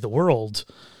I see the world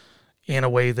in a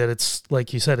way that it's,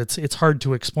 like you said, it's hard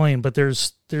to explain, but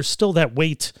there's still that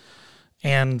weight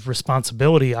and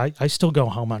responsibility. I still go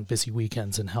home on busy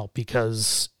weekends and help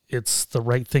because it's the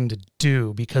right thing to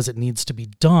do, because it needs to be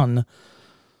done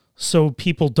so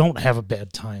people don't have a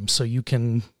bad time. So you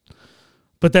can,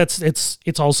 but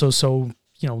it's also so,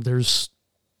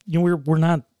 we're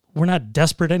not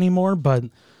desperate anymore, but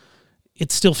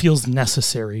it still feels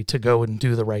necessary to go and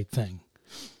do the right thing.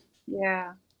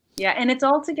 Yeah. Yeah. And it's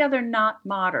altogether not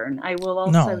modern. I will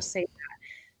also say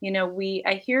that,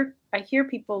 I hear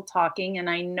people talking, and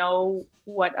I know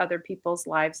what other people's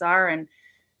lives are. And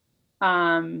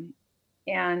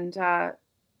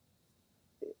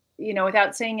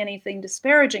without saying anything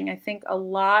disparaging, I think a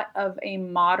lot of a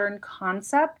modern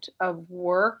concept of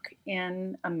work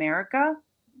in America,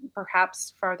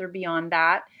 perhaps farther beyond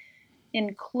that,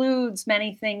 includes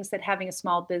many things that having a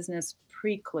small business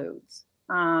precludes.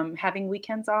 Having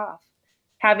weekends off,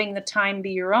 having the time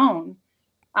be your own.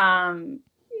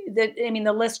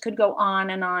 The list could go on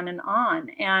and on and on.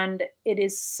 And it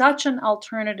is such an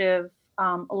alternative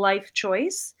life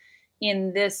choice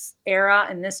in this era,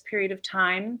 in this period of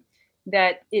time,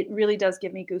 that it really does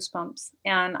give me goosebumps.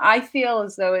 And I feel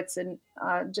as though it's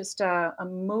just a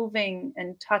moving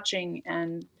and touching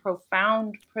and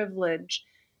profound privilege.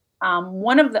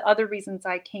 One of the other reasons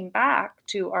I came back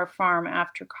to our farm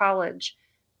after college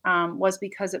was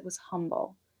because it was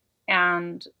humble.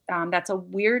 And that's a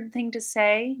weird thing to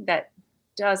say that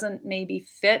doesn't maybe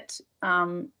fit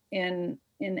in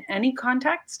any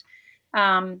context.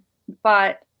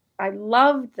 But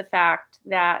loved the fact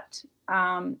that,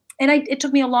 it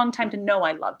took me a long time to know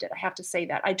I loved it. I have to say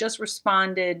that. I just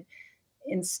responded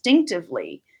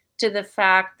instinctively to the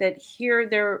fact that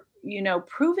here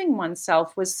proving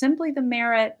oneself was simply the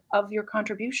merit of your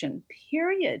contribution,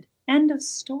 period. End of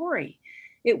story.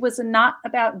 It was not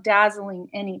about dazzling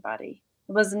anybody.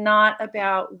 It was not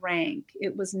about rank.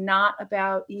 It was not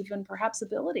about even perhaps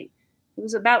ability. It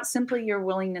was about simply your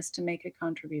willingness to make a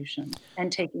contribution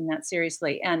and taking that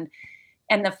seriously. And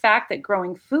the fact that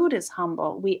growing food is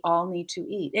humble, we all need to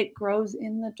eat. It grows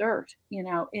in the dirt.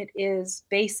 It is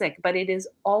basic, but it is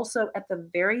also at the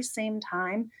very same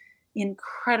time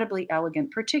incredibly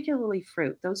elegant, particularly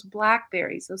fruit. Those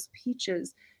blackberries, those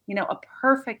peaches, a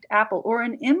perfect apple or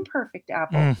an imperfect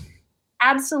apple,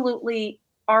 absolutely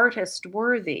artist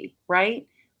worthy, right?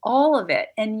 All of it.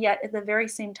 And yet at the very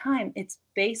same time, it's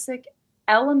basic,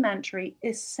 elementary,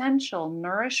 essential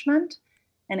nourishment,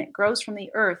 and it grows from the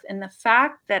earth. And the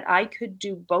fact that I could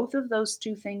do both of those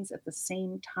two things at the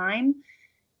same time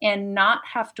and not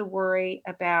have to worry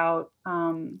about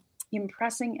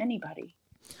impressing anybody,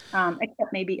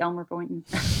 except maybe Elmer Boynton.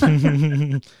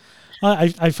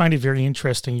 I find it very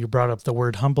interesting you brought up the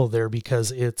word humble there,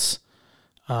 because it's,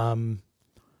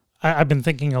 I've been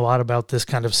thinking a lot about this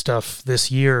kind of stuff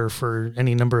this year for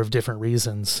any number of different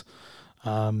reasons.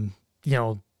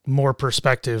 More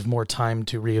perspective, more time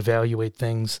to reevaluate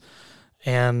things.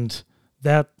 And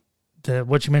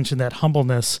what you mentioned, that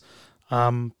humbleness,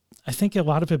 I think a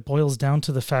lot of it boils down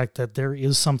to the fact that there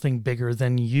is something bigger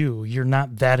than you. You're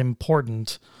not that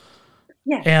important.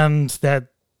 Yeah. And that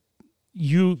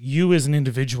you as an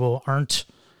individual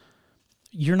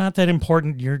you're not that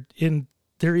important.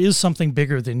 There is something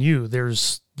bigger than you.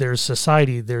 There's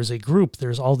society, there's a group,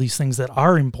 there's all these things that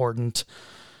are important.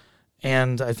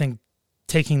 And I think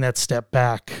taking that step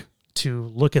back to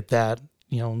look at that,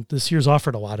 this year's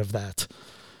offered a lot of that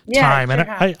time. Sure,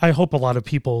 and I hope a lot of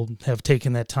people have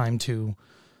taken that time to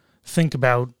think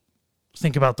about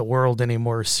the world in a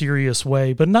more serious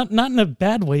way, but not in a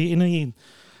bad way,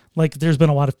 there's been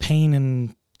a lot of pain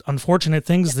and unfortunate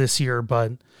things this year,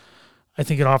 but I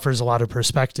think it offers a lot of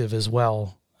perspective as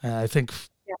well. And I think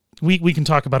we can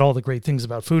talk about all the great things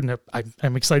about food, and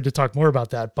I'm excited to talk more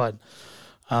about that, but,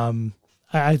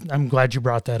 I'm glad you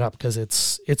brought that up, because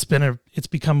it's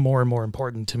become more and more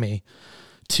important to me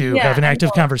to have an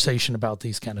active conversation about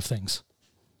these kind of things.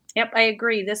 Yep, I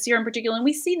agree. This year in particular, and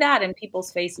we see that in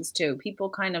people's faces too. People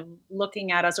kind of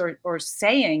looking at us or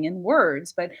saying in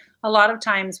words, but a lot of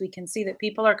times we can see that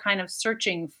people are kind of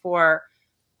searching for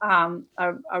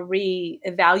a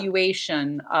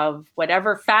re-evaluation of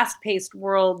whatever fast-paced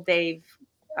world they've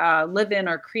live in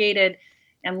or created,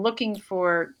 and looking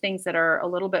for things that are a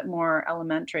little bit more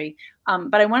elementary.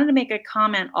 But I wanted to make a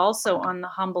comment also on the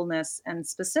humbleness, and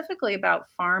specifically about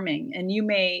farming. And you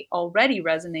may already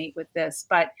resonate with this,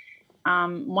 but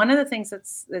one of the things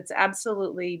that's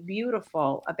absolutely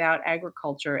beautiful about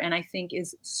agriculture, and I think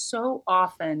is so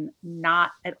often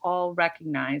not at all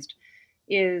recognized,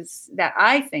 is that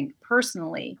I think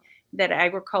personally that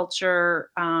agriculture,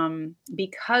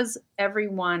 because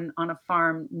everyone on a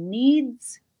farm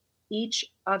needs each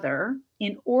other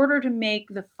in order to make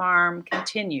the farm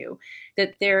continue,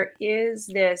 that there is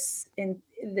this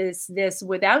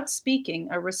without speaking,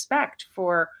 a respect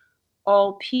for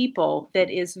all people that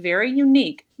is very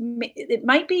unique. It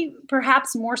might be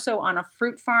perhaps more so on a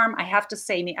fruit farm. I have to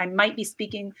say, I might be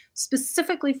speaking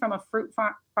specifically from a fruit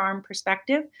farm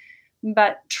perspective,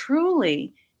 but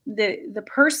truly the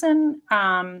person,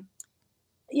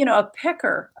 a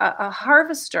picker, a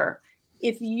harvester,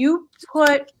 if you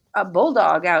put a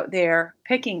bulldog out there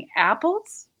picking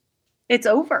apples, it's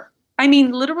over. I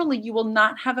mean, literally, you will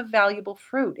not have a valuable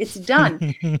fruit. It's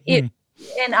done. The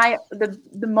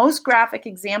most graphic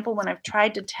example when I've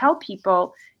tried to tell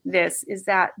people this is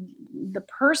that the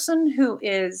person who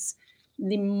is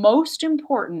the most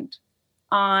important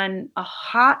on a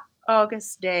hot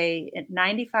August day at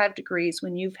 95 degrees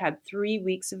when you've had 3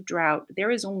 weeks of drought,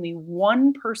 there is only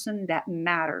one person that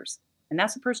matters, and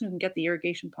that's the person who can get the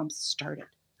irrigation pumps started.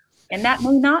 And that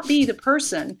may not be the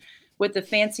person with the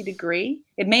fancy degree.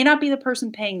 It may not be the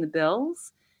person paying the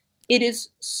bills. It is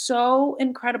so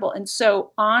incredible. And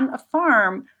so on a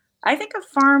farm, I think a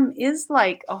farm is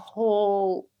like a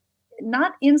whole,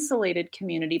 not insulated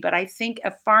community, but I think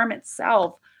a farm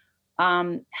itself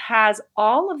has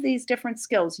all of these different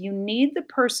skills. You need the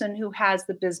person who has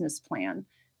the business plan.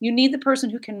 You need the person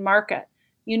who can market.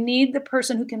 You need the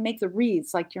person who can make the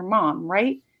wreaths like your mom,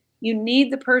 right? You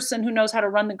need the person who knows how to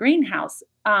run the greenhouse.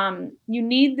 You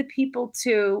need the people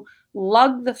to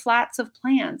lug the flats of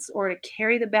plants or to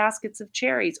carry the baskets of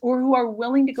cherries, or who are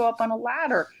willing to go up on a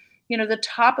ladder the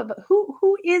top of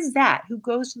who is that? Who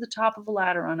goes to the top of a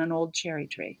ladder on an old cherry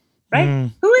tree, right?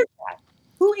 Who is that?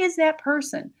 Who is that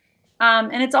person?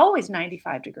 And it's always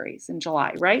 95 degrees in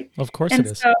July, right? Of course and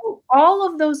it is. So all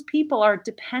of those people are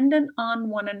dependent on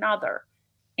one another.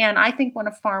 And I think when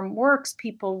a farm works,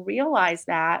 people realize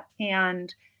that.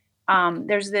 And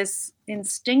there's this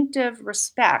instinctive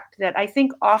respect that I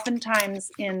think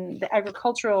oftentimes in the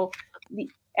agricultural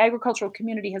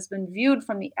community has been viewed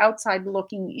from the outside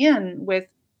looking in with,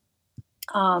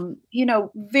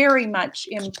 very much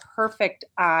imperfect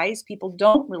eyes. People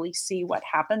don't really see what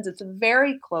happens. It's a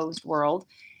very closed world,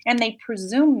 and they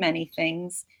presume many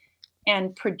things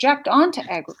and project onto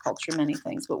agriculture many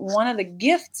things. But one of the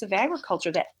gifts of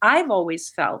agriculture that I've always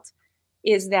felt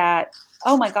is that,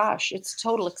 oh my gosh, it's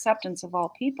total acceptance of all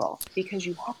people because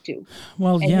you have to.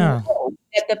 Well, and yeah. You know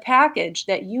that the package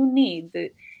that you need,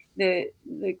 the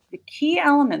key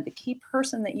element, the key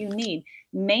person that you need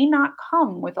may not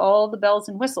come with all the bells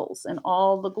and whistles and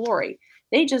all the glory.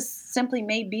 They just simply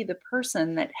may be the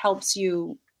person that helps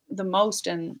you the most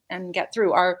and get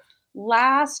through. Our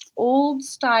last old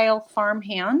style farm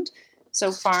hand.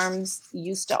 So farms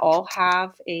used to all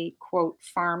have a quote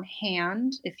farm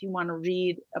hand. If you want to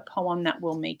read a poem that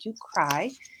will make you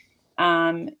cry,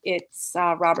 it's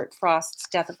Robert Frost's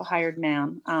Death of a Hired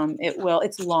Man.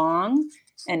 It's long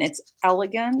and it's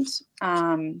elegant,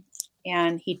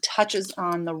 and he touches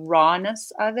on the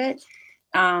rawness of it,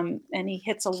 and he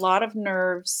hits a lot of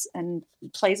nerves and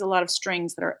plays a lot of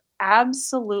strings that are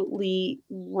absolutely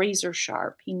razor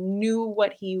sharp. He knew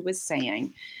what he was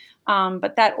saying.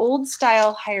 But that old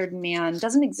style hired man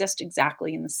doesn't exist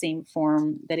exactly in the same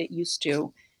form that it used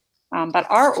to. But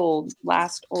our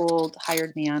last old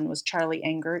hired man was Charlie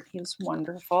Engert. He was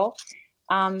wonderful.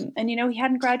 And, he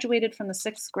hadn't graduated from the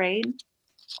 6th grade,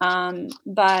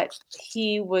 but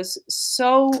he was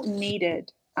so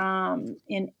needed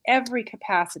in every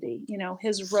capacity.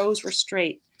 His rows were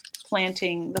straight,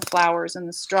 planting the flowers and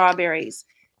the strawberries.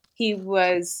 He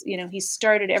was, he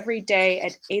started every day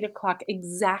at 8:00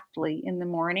 exactly in the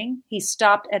morning. He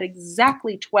stopped at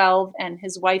exactly 12, and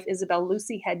his wife, Isabel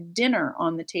Lucy, had dinner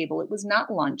on the table. It was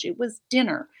not lunch, it was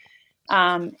dinner.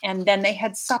 And then they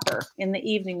had supper in the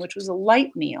evening, which was a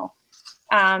light meal.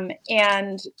 And,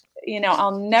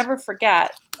 I'll never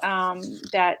forget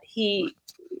that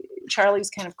Charlie's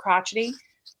kind of crotchety,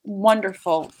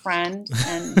 wonderful friend.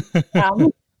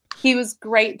 And he was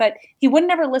great, but he would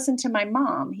never listen to my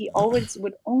mom. He always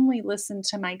would only listen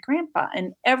to my grandpa.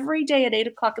 And every day at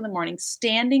 8:00 in the morning,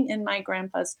 standing in my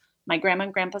grandma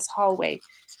and grandpa's hallway,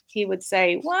 he would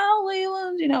say, "Well,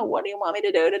 Leland, what do you want me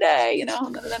to do today?"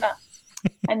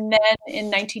 And then in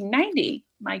 1990,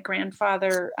 my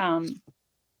grandfather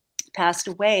passed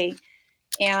away.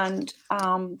 And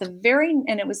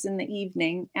it was in the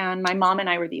evening, and my mom and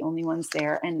I were the only ones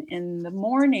there. And in the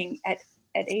morning at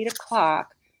 8:00,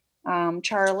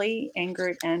 Charlie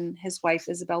Engert and his wife,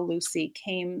 Isabel Lucy,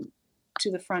 came to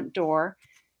the front door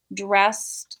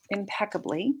dressed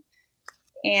impeccably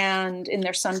and in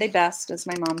their Sunday best, as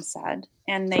my mom said.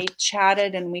 And they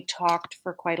chatted and we talked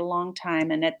for quite a long time.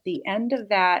 And at the end of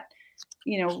that,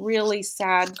 really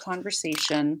sad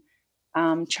conversation,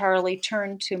 Charlie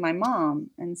turned to my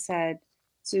mom and said,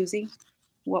 "Susie,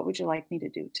 what would you like me to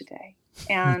do today?"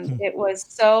 And it was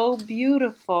so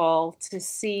beautiful to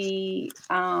see,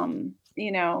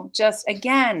 just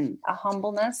again, a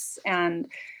humbleness and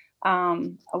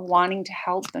a wanting to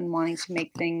help and wanting to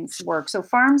make things work. So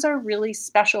farms are really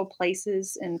special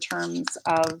places in terms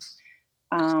of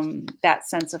that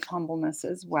sense of humbleness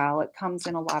as well. It comes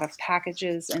in a lot of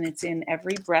packages, and it's in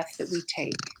every breath that we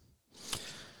take.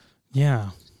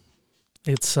 Yeah.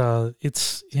 It's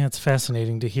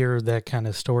fascinating to hear that kind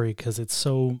of story because it's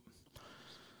so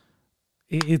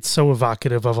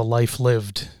evocative of a life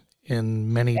lived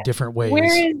in many different ways. Where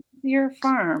is your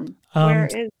farm? Where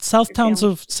is South Towns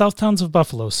of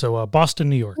Buffalo, so Boston,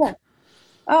 New York. Yeah.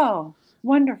 Oh,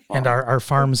 wonderful. And our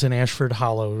farm's in Ashford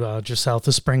Hollow, just south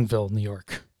of Springville, New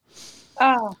York.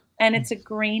 Oh, and it's a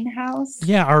greenhouse?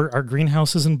 Yeah, our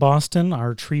greenhouse is in Boston,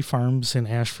 our tree farm's in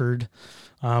Ashford.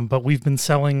 But we've been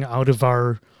selling out of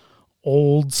our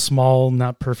old, small,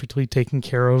 not perfectly taken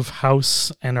care of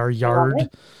house and our yard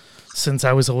since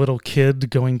I was a little kid,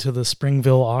 going to the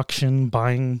Springville auction,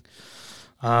 buying.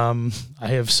 I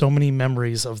have so many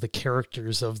memories of the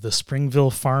characters of the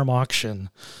Springville farm auction.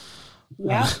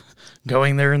 Yeah.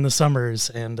 Going there in the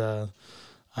summers and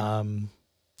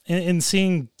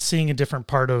seeing a different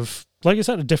part of, like I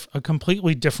said, a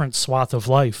completely different swath of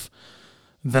life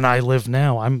than I live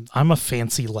now. I'm a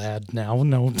fancy lad now.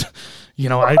 No,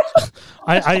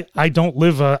 I don't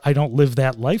live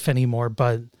that life anymore.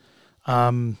 But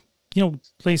like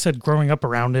I said, growing up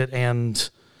around it and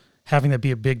having that be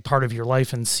a big part of your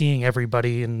life and seeing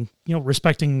everybody and,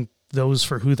 respecting those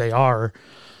for who they are,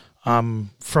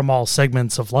 from all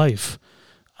segments of life.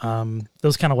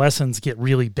 Those kind of lessons get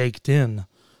really baked in.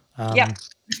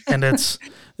 And it's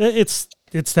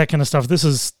that kind of stuff. This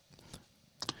is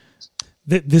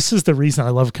the reason I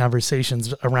love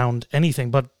conversations around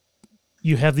anything, but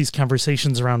you have these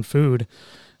conversations around food,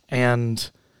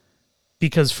 and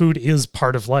because food is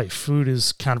part of life, food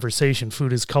is conversation,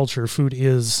 food is culture, food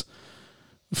is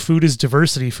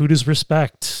diversity, food is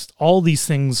respect. All these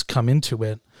things come into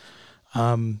it,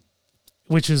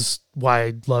 which is why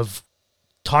I love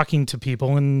talking to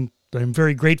people, and I'm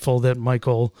very grateful that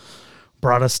Michael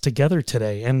brought us together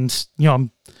today. And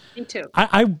me too.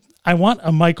 I want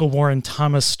a Michael Warren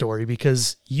Thomas story,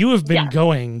 because you have been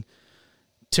going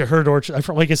to Herd Orchard.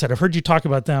 Like I said, I've heard you talk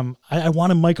about them. I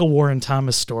want a Michael Warren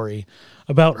Thomas story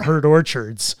about Herd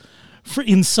Orchards.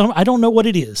 I don't know what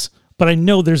it is, but I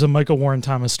know there's a Michael Warren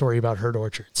Thomas story about Herd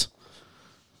Orchards.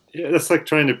 Yeah, that's like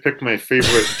trying to pick my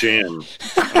favorite jam.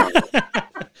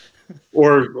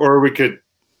 Or we could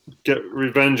get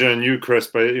revenge on you, Chris,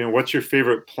 by, what's your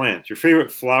favorite plant, your favorite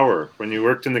flower when you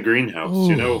worked in the greenhouse?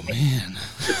 Oh, man.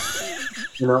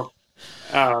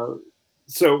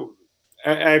 So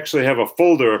I actually have a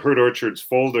Herd Orchards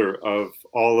folder of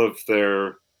all of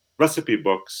their recipe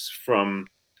books from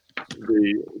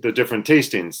the different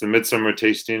tastings, the midsummer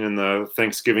tasting and the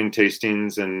Thanksgiving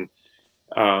tastings, and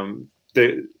and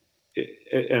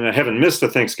I haven't missed a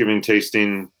Thanksgiving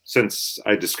tasting since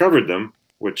I discovered them,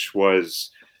 which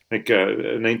was, I think,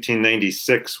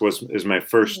 1996 is my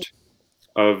first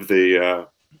of the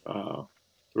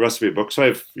recipe book. So I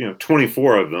have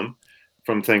 24 of them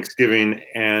from Thanksgiving,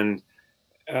 and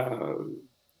our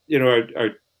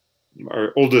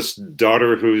oldest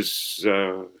daughter, who's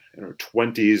in her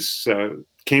 20s,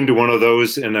 came to one of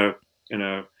those in a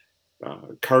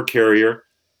car carrier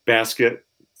basket,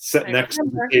 set next to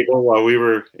the table while we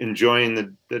were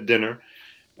enjoying the dinner.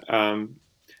 And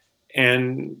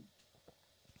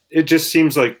it just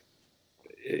seems like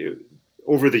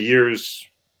over the years,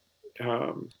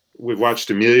 we've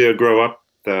watched Amelia grow up,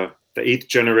 the 8th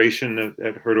generation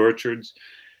at Herd Orchards,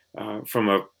 from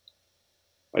a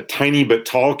tiny but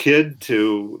tall kid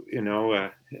to,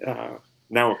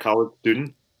 now a college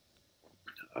student.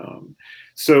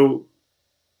 So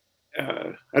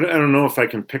I don't know if I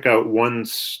can pick out one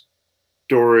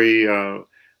story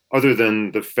other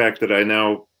than the fact that I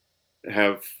now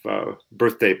have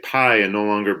birthday pie and no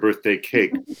longer birthday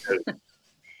cake.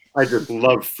 I just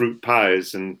love fruit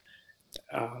pies, and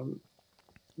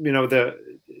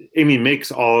Amy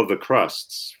makes all of the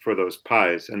crusts for those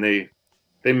pies, and they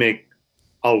make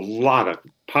a lot of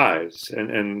pies,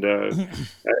 and I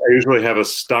usually have a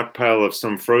stockpile of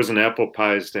some frozen apple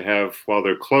pies to have while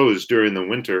they're closed during the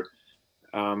winter,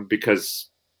 because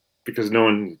no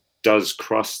one does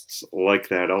crusts like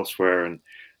that elsewhere, and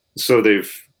so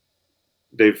they've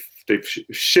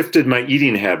shifted my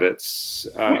eating habits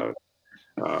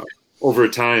over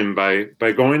time by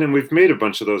going, and we've made a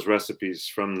bunch of those recipes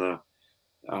from the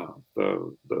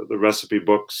recipe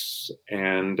books,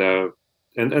 and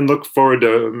look forward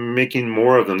to making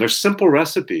more of them. They're simple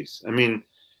recipes. I mean,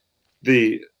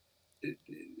 you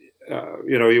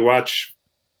watch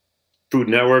Food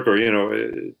Network or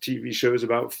TV shows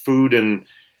about food, and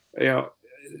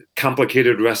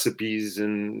complicated recipes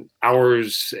and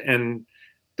hours, and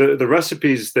the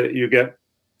recipes that you get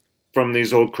from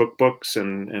these old cookbooks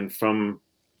and from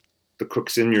the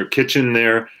cooks in your kitchen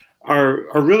there are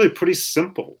really pretty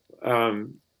simple. They're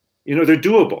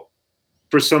doable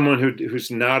for someone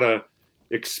who's not a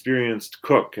experienced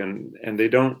cook, and they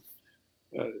don't.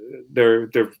 They're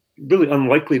really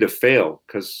unlikely to fail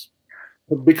because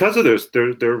of this.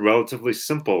 They're relatively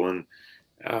simple, and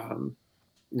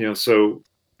so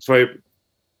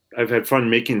I've had fun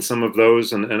making some of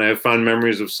those, and I have fond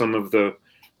memories of some of the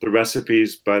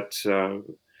recipes. But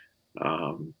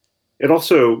it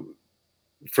also,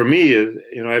 for me,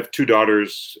 I have 2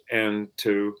 daughters, and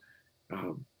to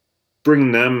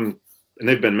bring them, and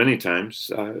they've been many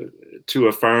times, to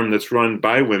a farm that's run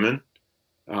by women,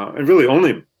 and really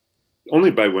only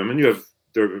by women. You have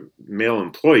their male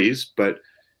employees, but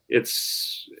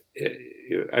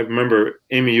I remember,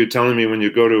 Amy, you telling me when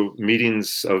you go to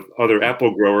meetings of other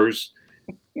apple growers,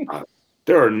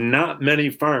 there are not many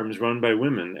farms run by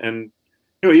women. And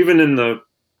even in the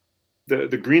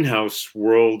greenhouse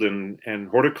world and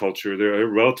horticulture, there are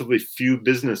relatively few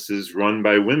businesses run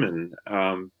by women.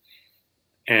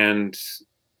 And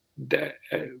that,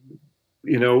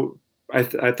 I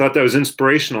thought that was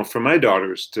inspirational for my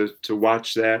daughters to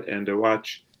watch that, and to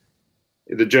watch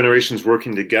the generations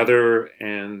working together.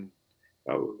 And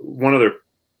one other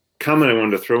comment I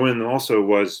wanted to throw in also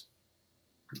was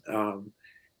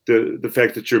the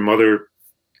fact that your mother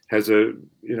has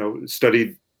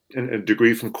studied a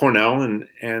degree from Cornell,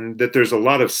 and that there's a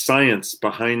lot of science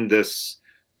behind this,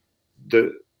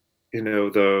 the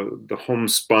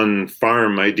homespun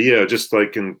farm idea, just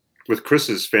like with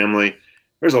Chris's family.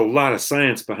 There's a lot of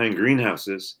science behind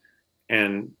greenhouses,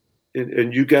 and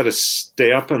you got to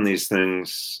stay up on these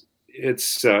things.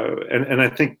 It's and I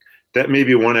think that may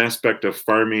be one aspect of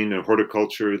farming and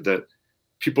horticulture that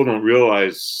people don't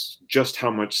realize, just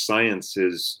how much science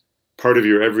is part of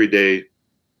your everyday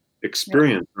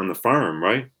experience on the farm,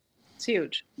 right? It's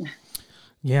huge.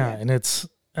 Yeah, and it's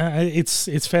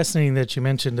fascinating that you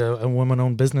mentioned a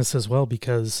woman-owned business as well,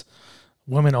 because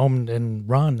women-owned and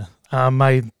run.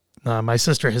 My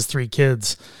sister has 3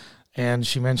 kids, and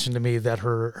she mentioned to me that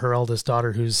her eldest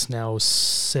daughter, who's now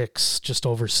 6, just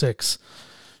over 6,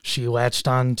 she latched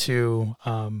on to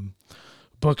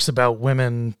books about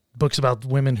women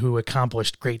who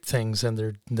accomplished great things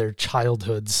in their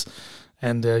childhoods,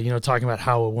 and talking about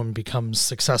how a woman becomes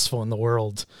successful in the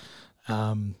world.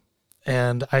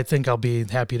 And I think I'll be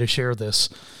happy to share this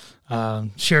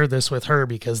with her,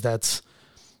 because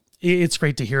it's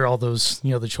great to hear all those,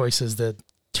 the choices that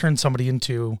turn somebody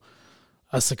into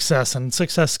a success. And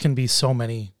success can be so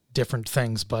many different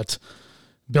things, but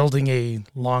building a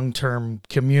long-term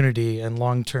community and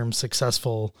long-term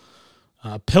successful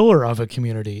pillar of a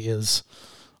community is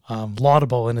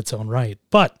laudable in its own right.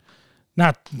 But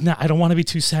I don't want to be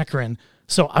too saccharine.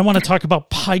 So I want to talk about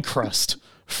pie crust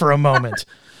for a moment.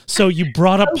 So you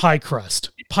brought up pie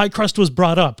crust. Pie crust was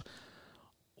brought up.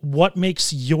 What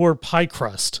makes your pie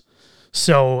crust?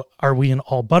 So are we an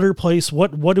all butter place?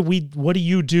 What do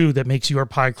you do that makes your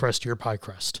pie crust your pie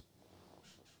crust?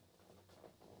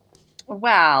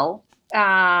 Well,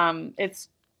 it's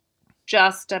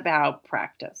just about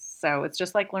practice. So it's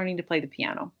just like learning to play the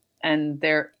piano. And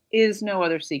there is no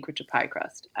other secret to pie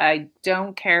crust. I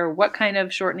don't care what kind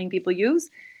of shortening people use.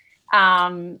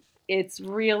 It's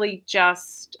really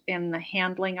just in the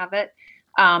handling of it.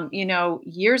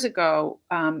 Years ago,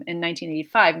 in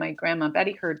 1985, my grandma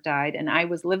Betty Hurd died, and I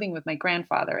was living with my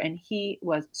grandfather, and he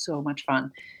was so much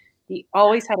fun. He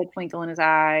always had a twinkle in his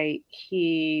eye.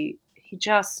 He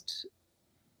just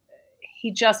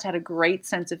had a great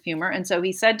sense of humor. And so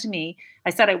he said to me, I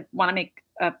said, I want to make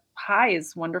a pie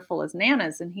as wonderful as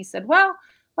Nana's. And he said, well,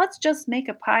 let's just make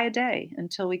a pie a day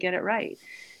until we get it right.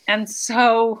 And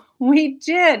so we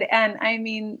did. And I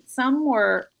mean, some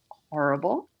were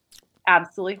horrible,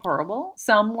 absolutely horrible.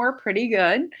 Some were pretty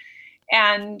good.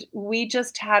 And we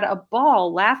just had a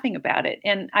ball laughing about it.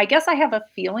 And I guess I have a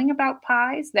feeling about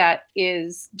pies that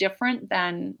is different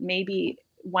than maybe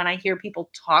when I hear people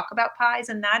talk about pies.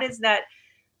 And that is that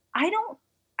I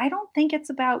don't think it's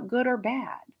about good or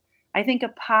bad. I think a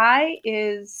pie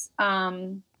is,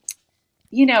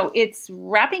 it's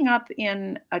wrapping up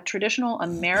in a traditional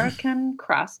American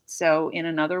crust. So in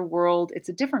another world, it's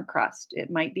a different crust. It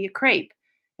might be a crepe.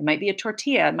 It might be a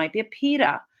tortilla. It might be a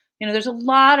pita. There's a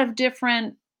lot of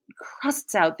different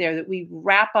crusts out there that we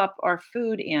wrap up our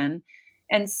food in.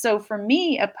 And so for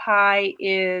me, a pie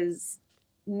is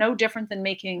no different than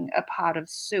making a pot of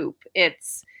soup.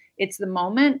 It's the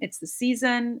moment, it's the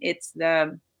season, it's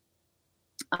the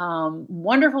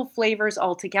wonderful flavors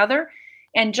all together.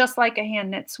 And just like a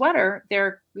hand knit sweater,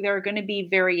 there are going to be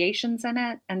variations in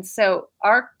it. And so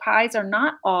our pies are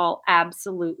not all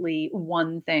absolutely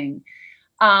one thing.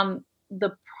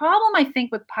 The problem, I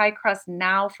think, with pie crust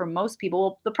now for most people,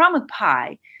 well, the problem with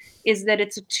pie is that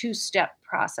it's a 2-step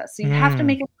process. So you have to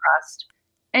make a crust,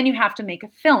 and you have to make a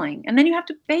filling, and then you have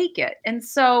to bake it. And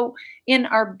so in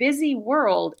our busy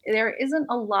world, there isn't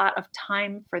a lot of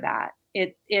time for that.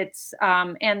 It's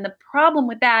and the problem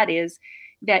with that is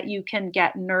that you can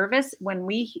get nervous when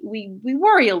we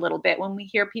worry a little bit when we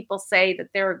hear people say that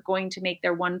they're going to make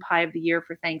their one pie of the year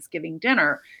for Thanksgiving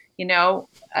dinner.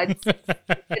 That's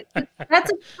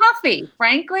a toughie,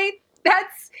 frankly.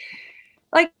 That's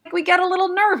like, we get a little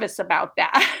nervous about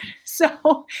that.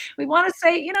 So we want to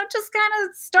say, just kind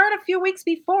of start a few weeks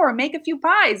before, make a few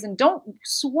pies, and don't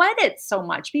sweat it so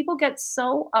much. People get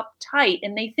so uptight,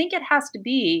 and they think it has to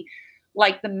be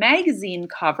like the magazine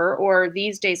cover, or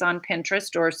these days on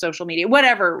Pinterest or social media,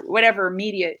 whatever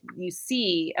media you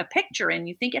see a picture in,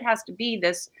 you think it has to be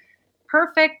this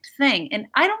perfect thing. And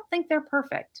I don't think they're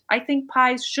perfect. I think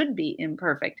pies should be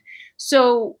imperfect.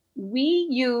 So we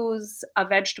use a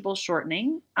vegetable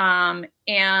shortening.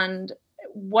 And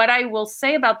what I will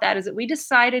say about that is that we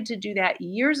decided to do that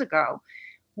years ago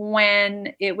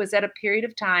when it was at a period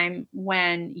of time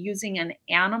when using an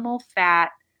animal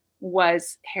fat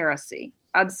was heresy,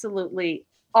 absolutely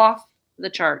off the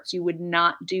charts. You would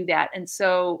not do that. And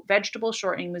so vegetable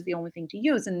shortening was the only thing to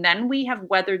use. And then we have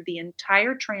weathered the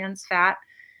entire trans fat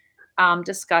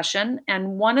discussion.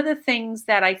 And one of the things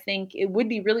that I think it would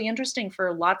be really interesting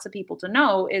for lots of people to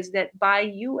know is that by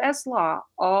US law,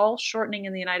 all shortening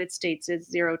in the United States is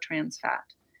zero trans fat.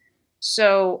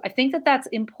 So I think that that's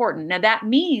important. Now, that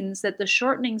means that the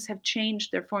shortenings have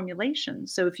changed their formulation.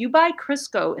 So if you buy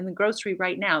Crisco in the grocery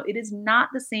right now, it is not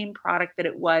the same product that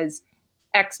it was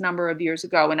X number of years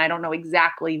ago. And I don't know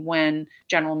exactly when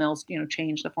General Mills,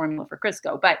 changed the formula for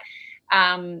Crisco. But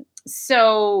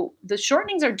so the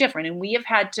shortenings are different. And we have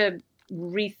had to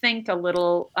rethink a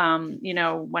little,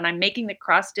 when I'm making the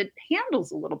crust, it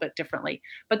handles a little bit differently.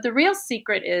 But the real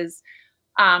secret is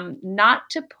not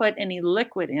to put any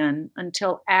liquid in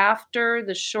until after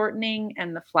the shortening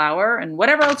and the flour and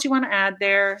whatever else you want to add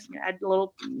there. Add a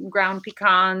little ground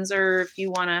pecans, or if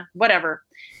you want to, whatever.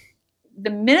 The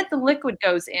minute the liquid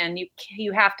goes in,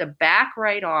 you have to back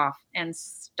right off and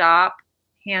stop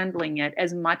handling it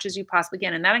as much as you possibly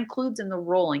can. And that includes in the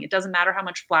rolling. It doesn't matter how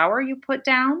much flour you put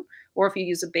down, or if you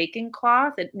use a baking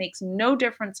cloth, it makes no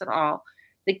difference at all.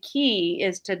 The key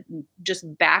is to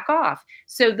just back off.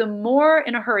 So the more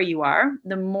in a hurry you are,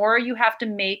 the more you have to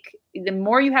make.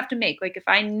 Like if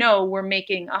I know we're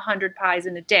making 100 pies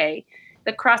in a day,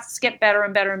 the crusts get better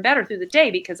and better and better through the day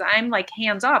because I'm like,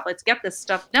 hands off, let's get this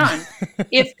stuff done.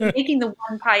 If you're making the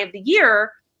one pie of the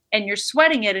year and you're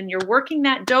sweating it and you're working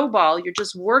that dough ball, you're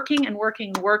just working and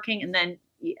working and working. And then,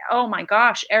 oh my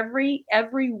gosh, every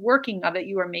working of it,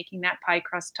 you are making that pie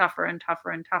crust tougher and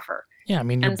tougher and tougher. Yeah, I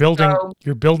mean,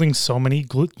 you're building so many,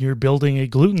 you're building a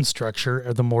gluten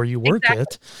structure the more you work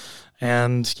it.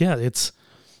 And yeah,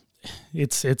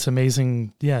 it's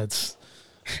amazing. Yeah, it's.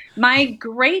 My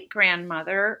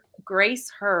great-grandmother,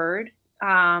 Grace Hurd,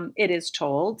 it is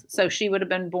told, so she would have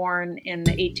been born in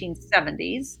the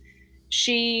 1870s.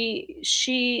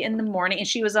 She in the morning,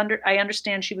 and I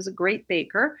understand she was a great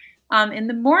baker. In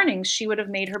the mornings, she would have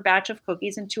made her batch of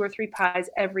cookies and 2 or 3 pies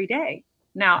every day.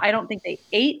 Now, I don't think they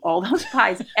ate all those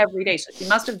pies every day, so she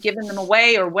must have given them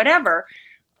away or whatever.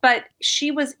 But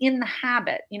she was in the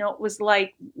habit. It was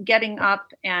like getting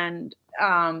up and,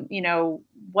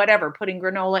 putting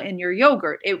granola in your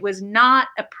yogurt. It was not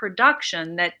a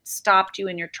production that stopped you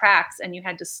in your tracks and you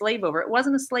had to slave over. It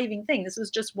wasn't a slaving thing. This was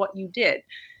just what you did.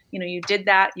 You did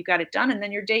that, you got it done, and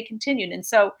then your day continued. And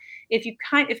so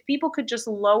if people could just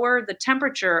lower the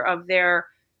temperature of their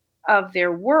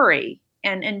worry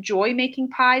and enjoy making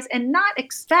pies and not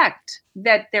expect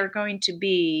that they're going to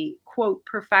be, quote,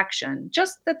 perfection,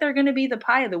 just that they're going to be the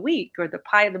pie of the week or the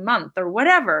pie of the month or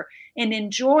whatever, and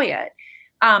enjoy it.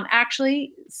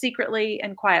 Actually, secretly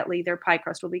and quietly, their pie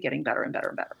crust will be getting better and better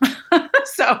and better.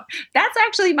 So that's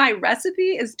actually my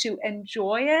recipe, is to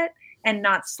enjoy it and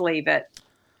not slave it.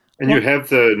 And you have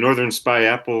the Northern Spy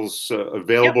apples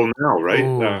available now,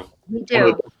 right? We do. One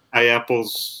of the best Spy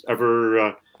apples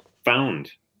ever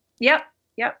found. Yep.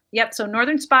 So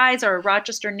Northern Spies are a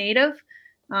Rochester native,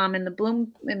 in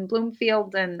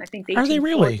Bloomfield, and I think they are they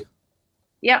really?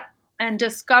 Yep. And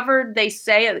discovered, they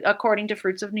say, according to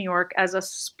Fruits of New York, as a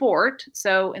sport.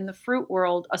 So in the fruit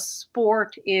world, a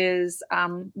sport is,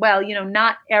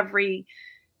 not every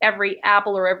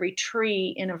apple or every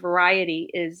tree in a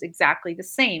variety is exactly the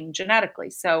same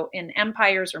genetically. So in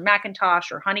Empires or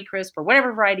McIntosh or Honeycrisp or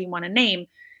whatever variety you want to name,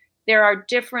 there are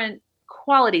different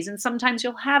qualities. And sometimes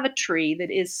you'll have a tree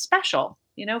that is special,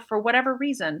 for whatever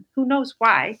reason. Who knows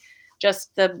why?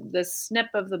 Just the snip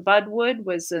of the budwood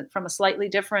was from a slightly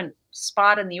different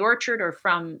spot in the orchard, or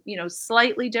from,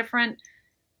 slightly different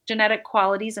genetic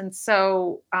qualities. And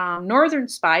so Northern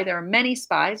Spy, there are many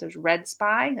spies. There's Red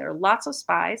Spy. There are lots of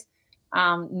spies.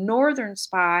 Northern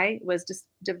Spy was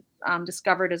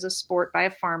discovered as a sport by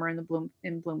a farmer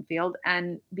in Bloomfield,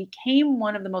 and became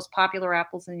one of the most popular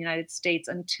apples in the United States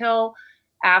until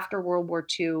after World War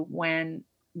II, when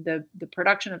the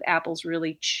production of apples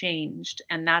really changed.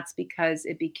 And that's because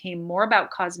it became more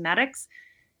about cosmetics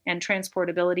and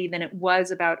transportability than it was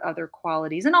about other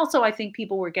qualities. And also, I think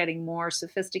people were getting more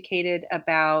sophisticated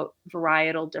about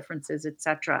varietal differences,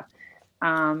 etc.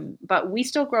 But we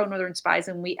still grow Northern Spies,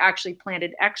 and we actually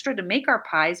planted extra to make our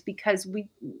pies because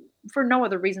for no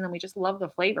other reason than we just love the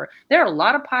flavor. There are a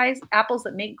lot of apples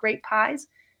that make great pies.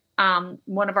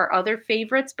 One of our other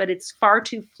favorites, but it's far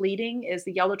too fleeting, is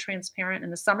the yellow transparent in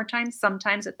the summertime.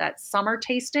 Sometimes at that summer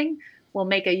tasting, we'll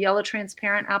make a yellow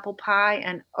transparent apple pie.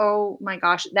 And oh my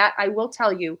gosh, that I will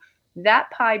tell you, that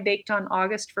pie baked on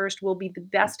August 1st will be the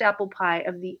best apple pie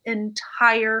of the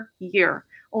entire year.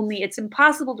 only it's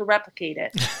impossible to replicate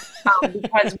it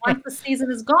because once the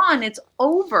season is gone, it's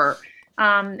over.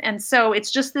 And so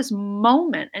it's just this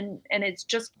moment, and it's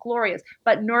just glorious.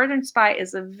 But Northern Spy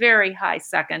is a very high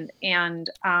second, and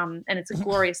it's a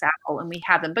glorious apple, and we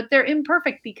have them. But they're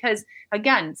imperfect because,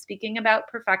 again, speaking about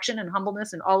perfection and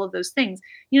humbleness and all of those things,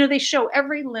 they show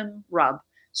every limb rub.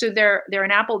 So they're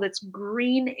an apple that's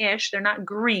greenish. They're not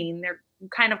green. They're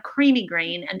kind of creamy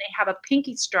green, and they have a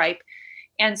pinky stripe.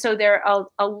 And so they're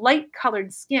a light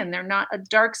colored skin. They're not a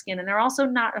dark skin, and they're also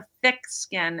not a thick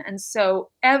skin. And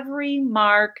so every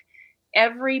mark,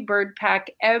 every bird peck,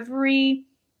 every,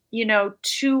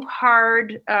 too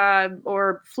hard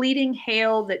or fleeting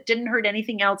hail that didn't hurt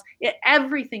anything else,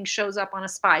 everything shows up on a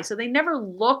Spy. So they never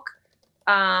look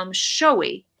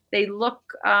showy. They look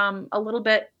a little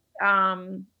bit, a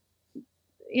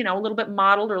little bit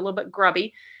mottled or a little bit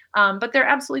grubby. But they're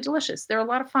absolutely delicious. They're a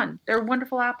lot of fun. They're a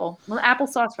wonderful apple. Well, the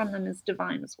applesauce from them is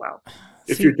divine as well.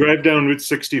 If you drive down Route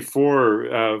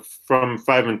 64 from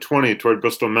 5 and 20 toward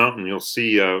Bristol Mountain, you'll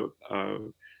see a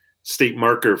state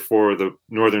marker for the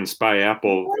Northern Spy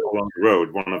apple along the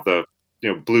road. One of the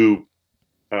blue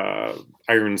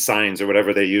iron signs or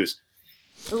whatever they use.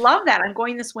 Love that. I'm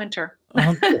going this winter.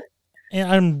 And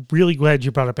I'm really glad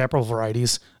you brought up apple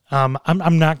varieties. I'm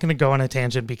not going to go on a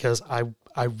tangent because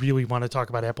I really want to talk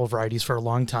about apple varieties for a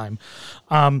long time.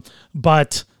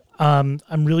 But I'm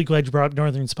really glad you brought up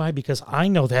Northern Spy because I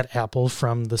know that apple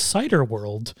from the cider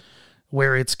world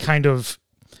where it's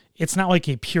not like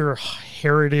a pure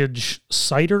heritage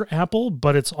cider apple,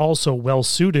 but it's also well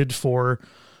suited for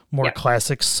more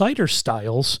classic cider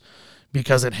styles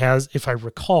because it has, if I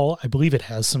recall, I believe it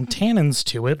has some tannins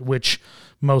to it, which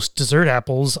most dessert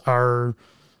apples are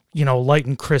light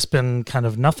and crisp and kind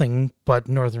of nothing, but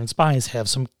Northern Spies have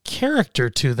some character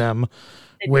to them,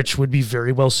 which would be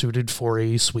very well suited for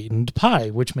a sweetened pie,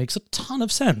 which makes a ton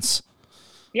of sense.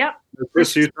 Yep.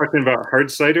 Chris, are you talking about hard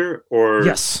cider or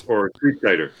sweet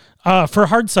cider? For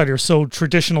hard cider, so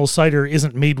traditional cider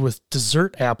isn't made with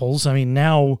dessert apples. I mean,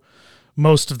 now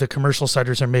most of the commercial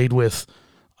ciders are made with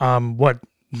what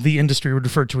the industry would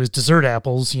refer to as dessert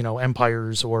apples,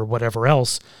 Empires or whatever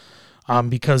else.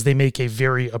 Because they make a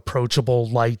very approachable,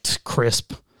 light,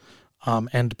 crisp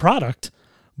end product.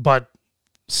 But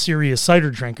serious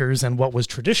cider drinkers and what was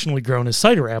traditionally grown as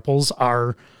cider apples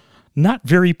are not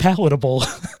very palatable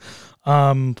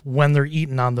when they're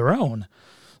eaten on their own.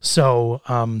 So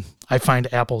I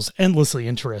find apples endlessly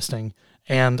interesting.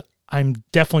 And I'm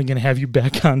definitely going to have you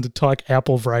back on to talk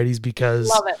apple varieties because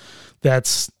love it.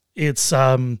 It's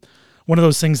one of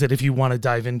those things that if you want to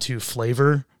dive into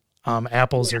flavor,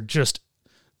 apples are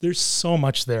there's so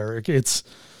much there. It's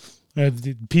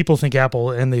people think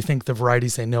apple and they think the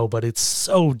varieties they know, but it's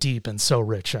so deep and so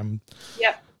rich.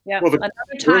 Yep. Well, the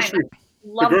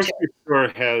grocery store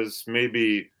has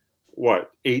maybe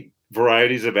 8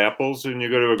 varieties of apples when you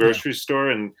go to a grocery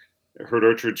store, and Herd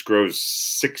Orchards grows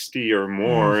 60 or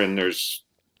more, and there's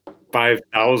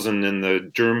 5,000 in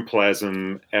the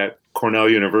germplasm at Cornell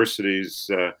University's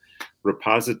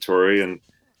repository. And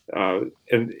I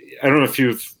don't know if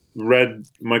you've read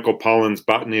Michael Pollan's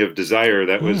Botany of Desire.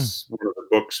 That was one of the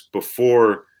books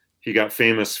before he got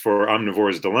famous for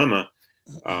Omnivore's Dilemma.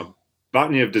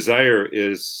 Botany of Desire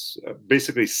is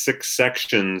basically 6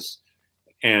 sections,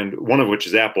 and one of which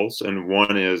is apples, and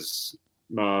one is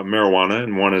marijuana,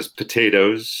 and one is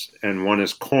potatoes, and one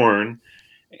is corn.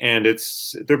 And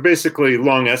they're basically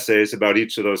long essays about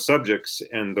each of those subjects.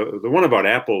 And the one about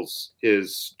apples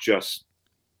is just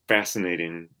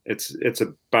fascinating. It's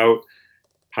about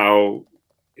how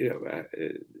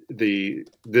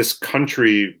this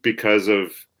country, because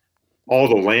of all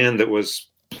the land that was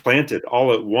planted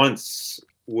all at once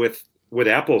with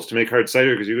apples to make hard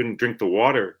cider because you couldn't drink the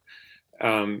water,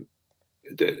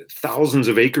 thousands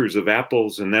of acres of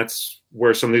apples, and that's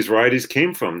where some of these varieties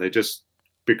came from. They just,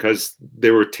 because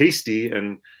they were tasty,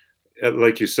 and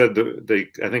like you said, they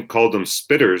I think called them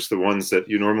spitters, the ones that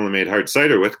you normally made hard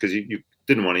cider with because you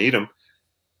didn't want to eat them.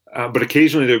 But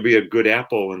occasionally there'd be a good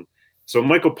apple, and so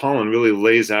Michael Pollan really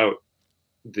lays out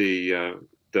the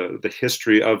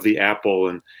history of the apple,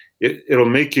 and it'll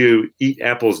make you eat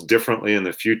apples differently in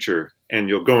the future, and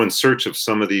you'll go in search of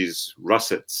some of these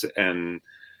russets and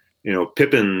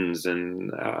pippins,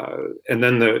 and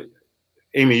then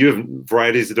Amy, you have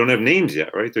varieties that don't have names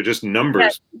yet, right? They're just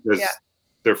numbers because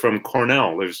they're from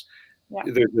Cornell. There's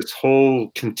this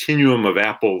whole continuum of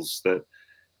apples that.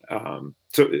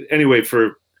 So anyway,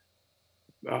 for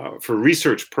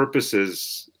research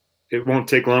purposes, it won't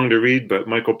take long to read. But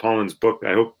Michael Pollan's book,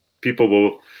 I hope people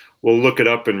will look it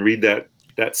up and read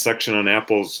that section on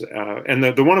apples. And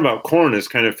the one about corn is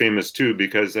kind of famous too,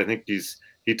 because I think he's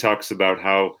he talks about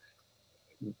how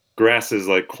grasses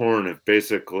like corn have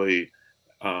basically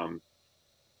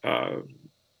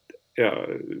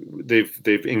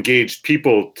they've engaged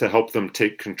people to help them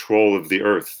take control of the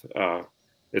earth.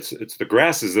 It's the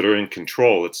grasses that are in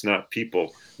control. It's not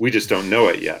people. We just don't know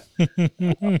it yet.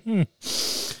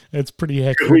 It's pretty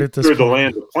accurate at this point. The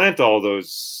land to plant all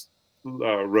those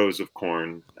rows of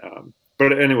corn.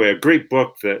 But anyway, a great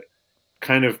book that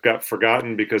kind of got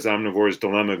forgotten because Omnivore's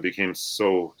Dilemma became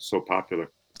so popular.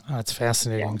 Oh, that's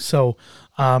fascinating. Yeah. So,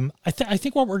 I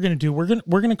think what we're going to do, we're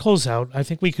going to close out. I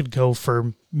think we could go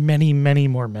for many, many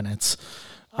more minutes.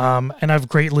 And I've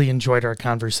greatly enjoyed our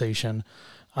conversation.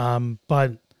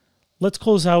 But let's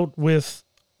close out with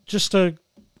just a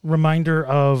reminder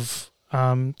of,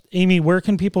 Amy, where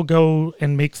can people go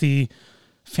and make the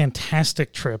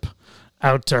fantastic trip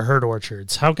out to Herd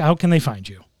Orchards? How can they find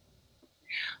you?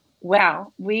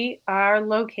 Well, we are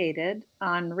located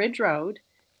on Ridge Road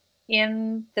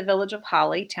in the village of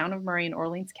Holly, town of Murray in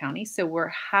Orleans County. So we're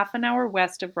half an hour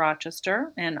west of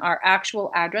Rochester, and our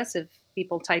actual address, if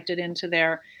people typed it into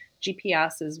their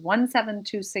GPS, is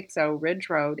 17260 Ridge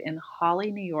Road in Holly,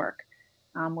 New York.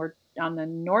 We're on the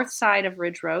north side of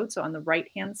Ridge Road, so on the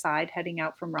right-hand side, heading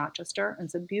out from Rochester. And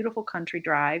it's a beautiful country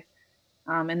drive.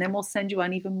 And then we'll send you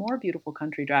on even more beautiful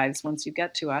country drives once you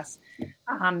get to us.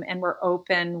 And we're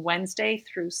open Wednesday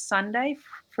through Sunday,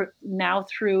 now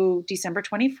through December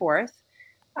 24th,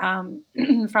 from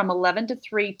 11 to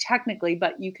 3 technically,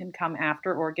 but you can come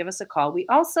after or give us a call. We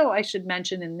also, I should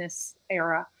mention, in this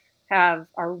era,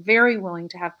 are very willing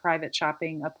to have private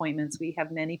shopping appointments. We have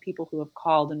many people who have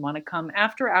called and want to come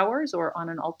after hours or on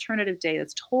an alternative day.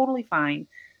 That's totally fine.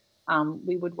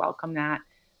 We would welcome that.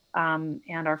 And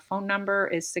our phone number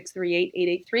is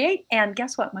 638-8838. And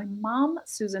guess what? My mom,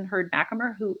 Susan Hurd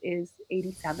Mackimer, who is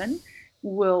 87,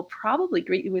 will probably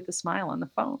greet you with a smile on the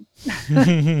phone.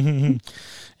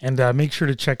 And make sure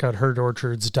to check out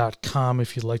herdorchards.com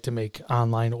if you'd like to make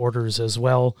online orders as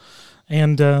well.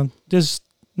 And there's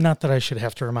not that I should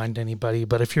have to remind anybody,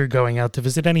 but if you're going out to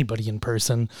visit anybody in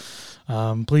person,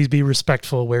 please be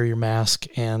respectful, wear your mask,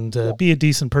 and be a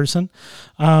decent person.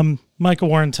 Michael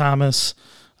Warren Thomas,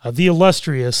 the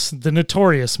illustrious, the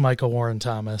notorious Michael Warren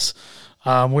Thomas,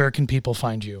 where can people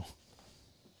find you?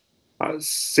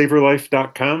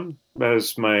 Savorlife.com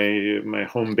as my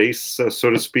home base, so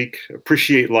to speak.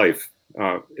 Appreciate life.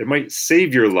 It might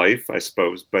save your life, I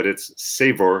suppose, but it's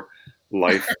savor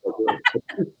life.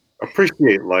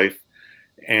 Appreciate life.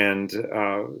 And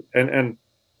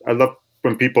I love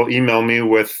when people email me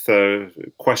with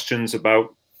questions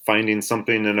about finding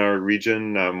something in our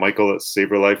region,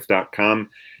 Michael@savorlife.com.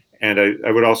 And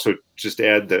I would also just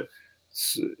add that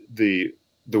the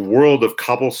world of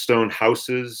cobblestone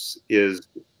houses is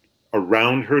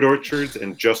around Herd Orchards,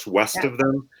 and just west of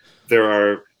them, there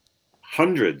are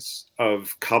hundreds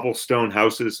of cobblestone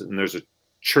houses, and there's a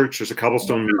church, there's a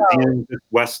cobblestone museum just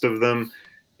west of them.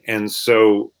 And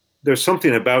so there's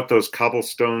something about those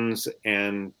cobblestones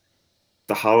and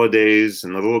the holidays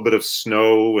and a little bit of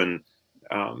snow. And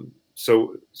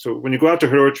so when you go out to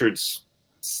Herd Orchards,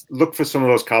 look for some of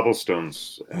those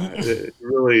cobblestones. It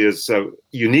really is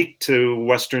unique to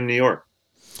Western New York.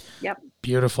 Yep.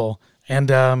 Beautiful.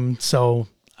 And so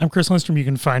I'm Chris Lindstrom. You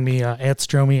can find me at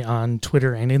Stromy on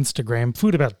Twitter and Instagram,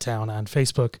 Food About Town on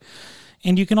Facebook.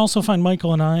 And you can also find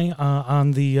Michael and I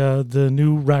on the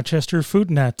new Rochester Food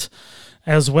Net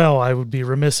as well. I would be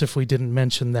remiss if we didn't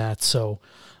mention that. So,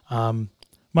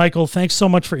 Michael, thanks so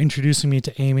much for introducing me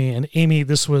to Amy. And Amy,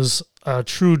 this was a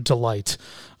true delight.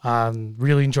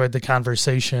 Really enjoyed the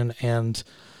conversation, and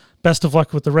best of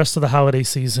luck with the rest of the holiday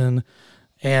season.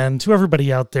 And to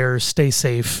everybody out there, stay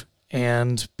safe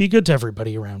and be good to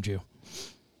everybody around you.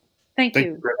 Thank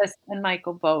you, Chris and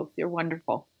Michael, both. You're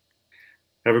wonderful.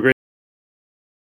 Have a great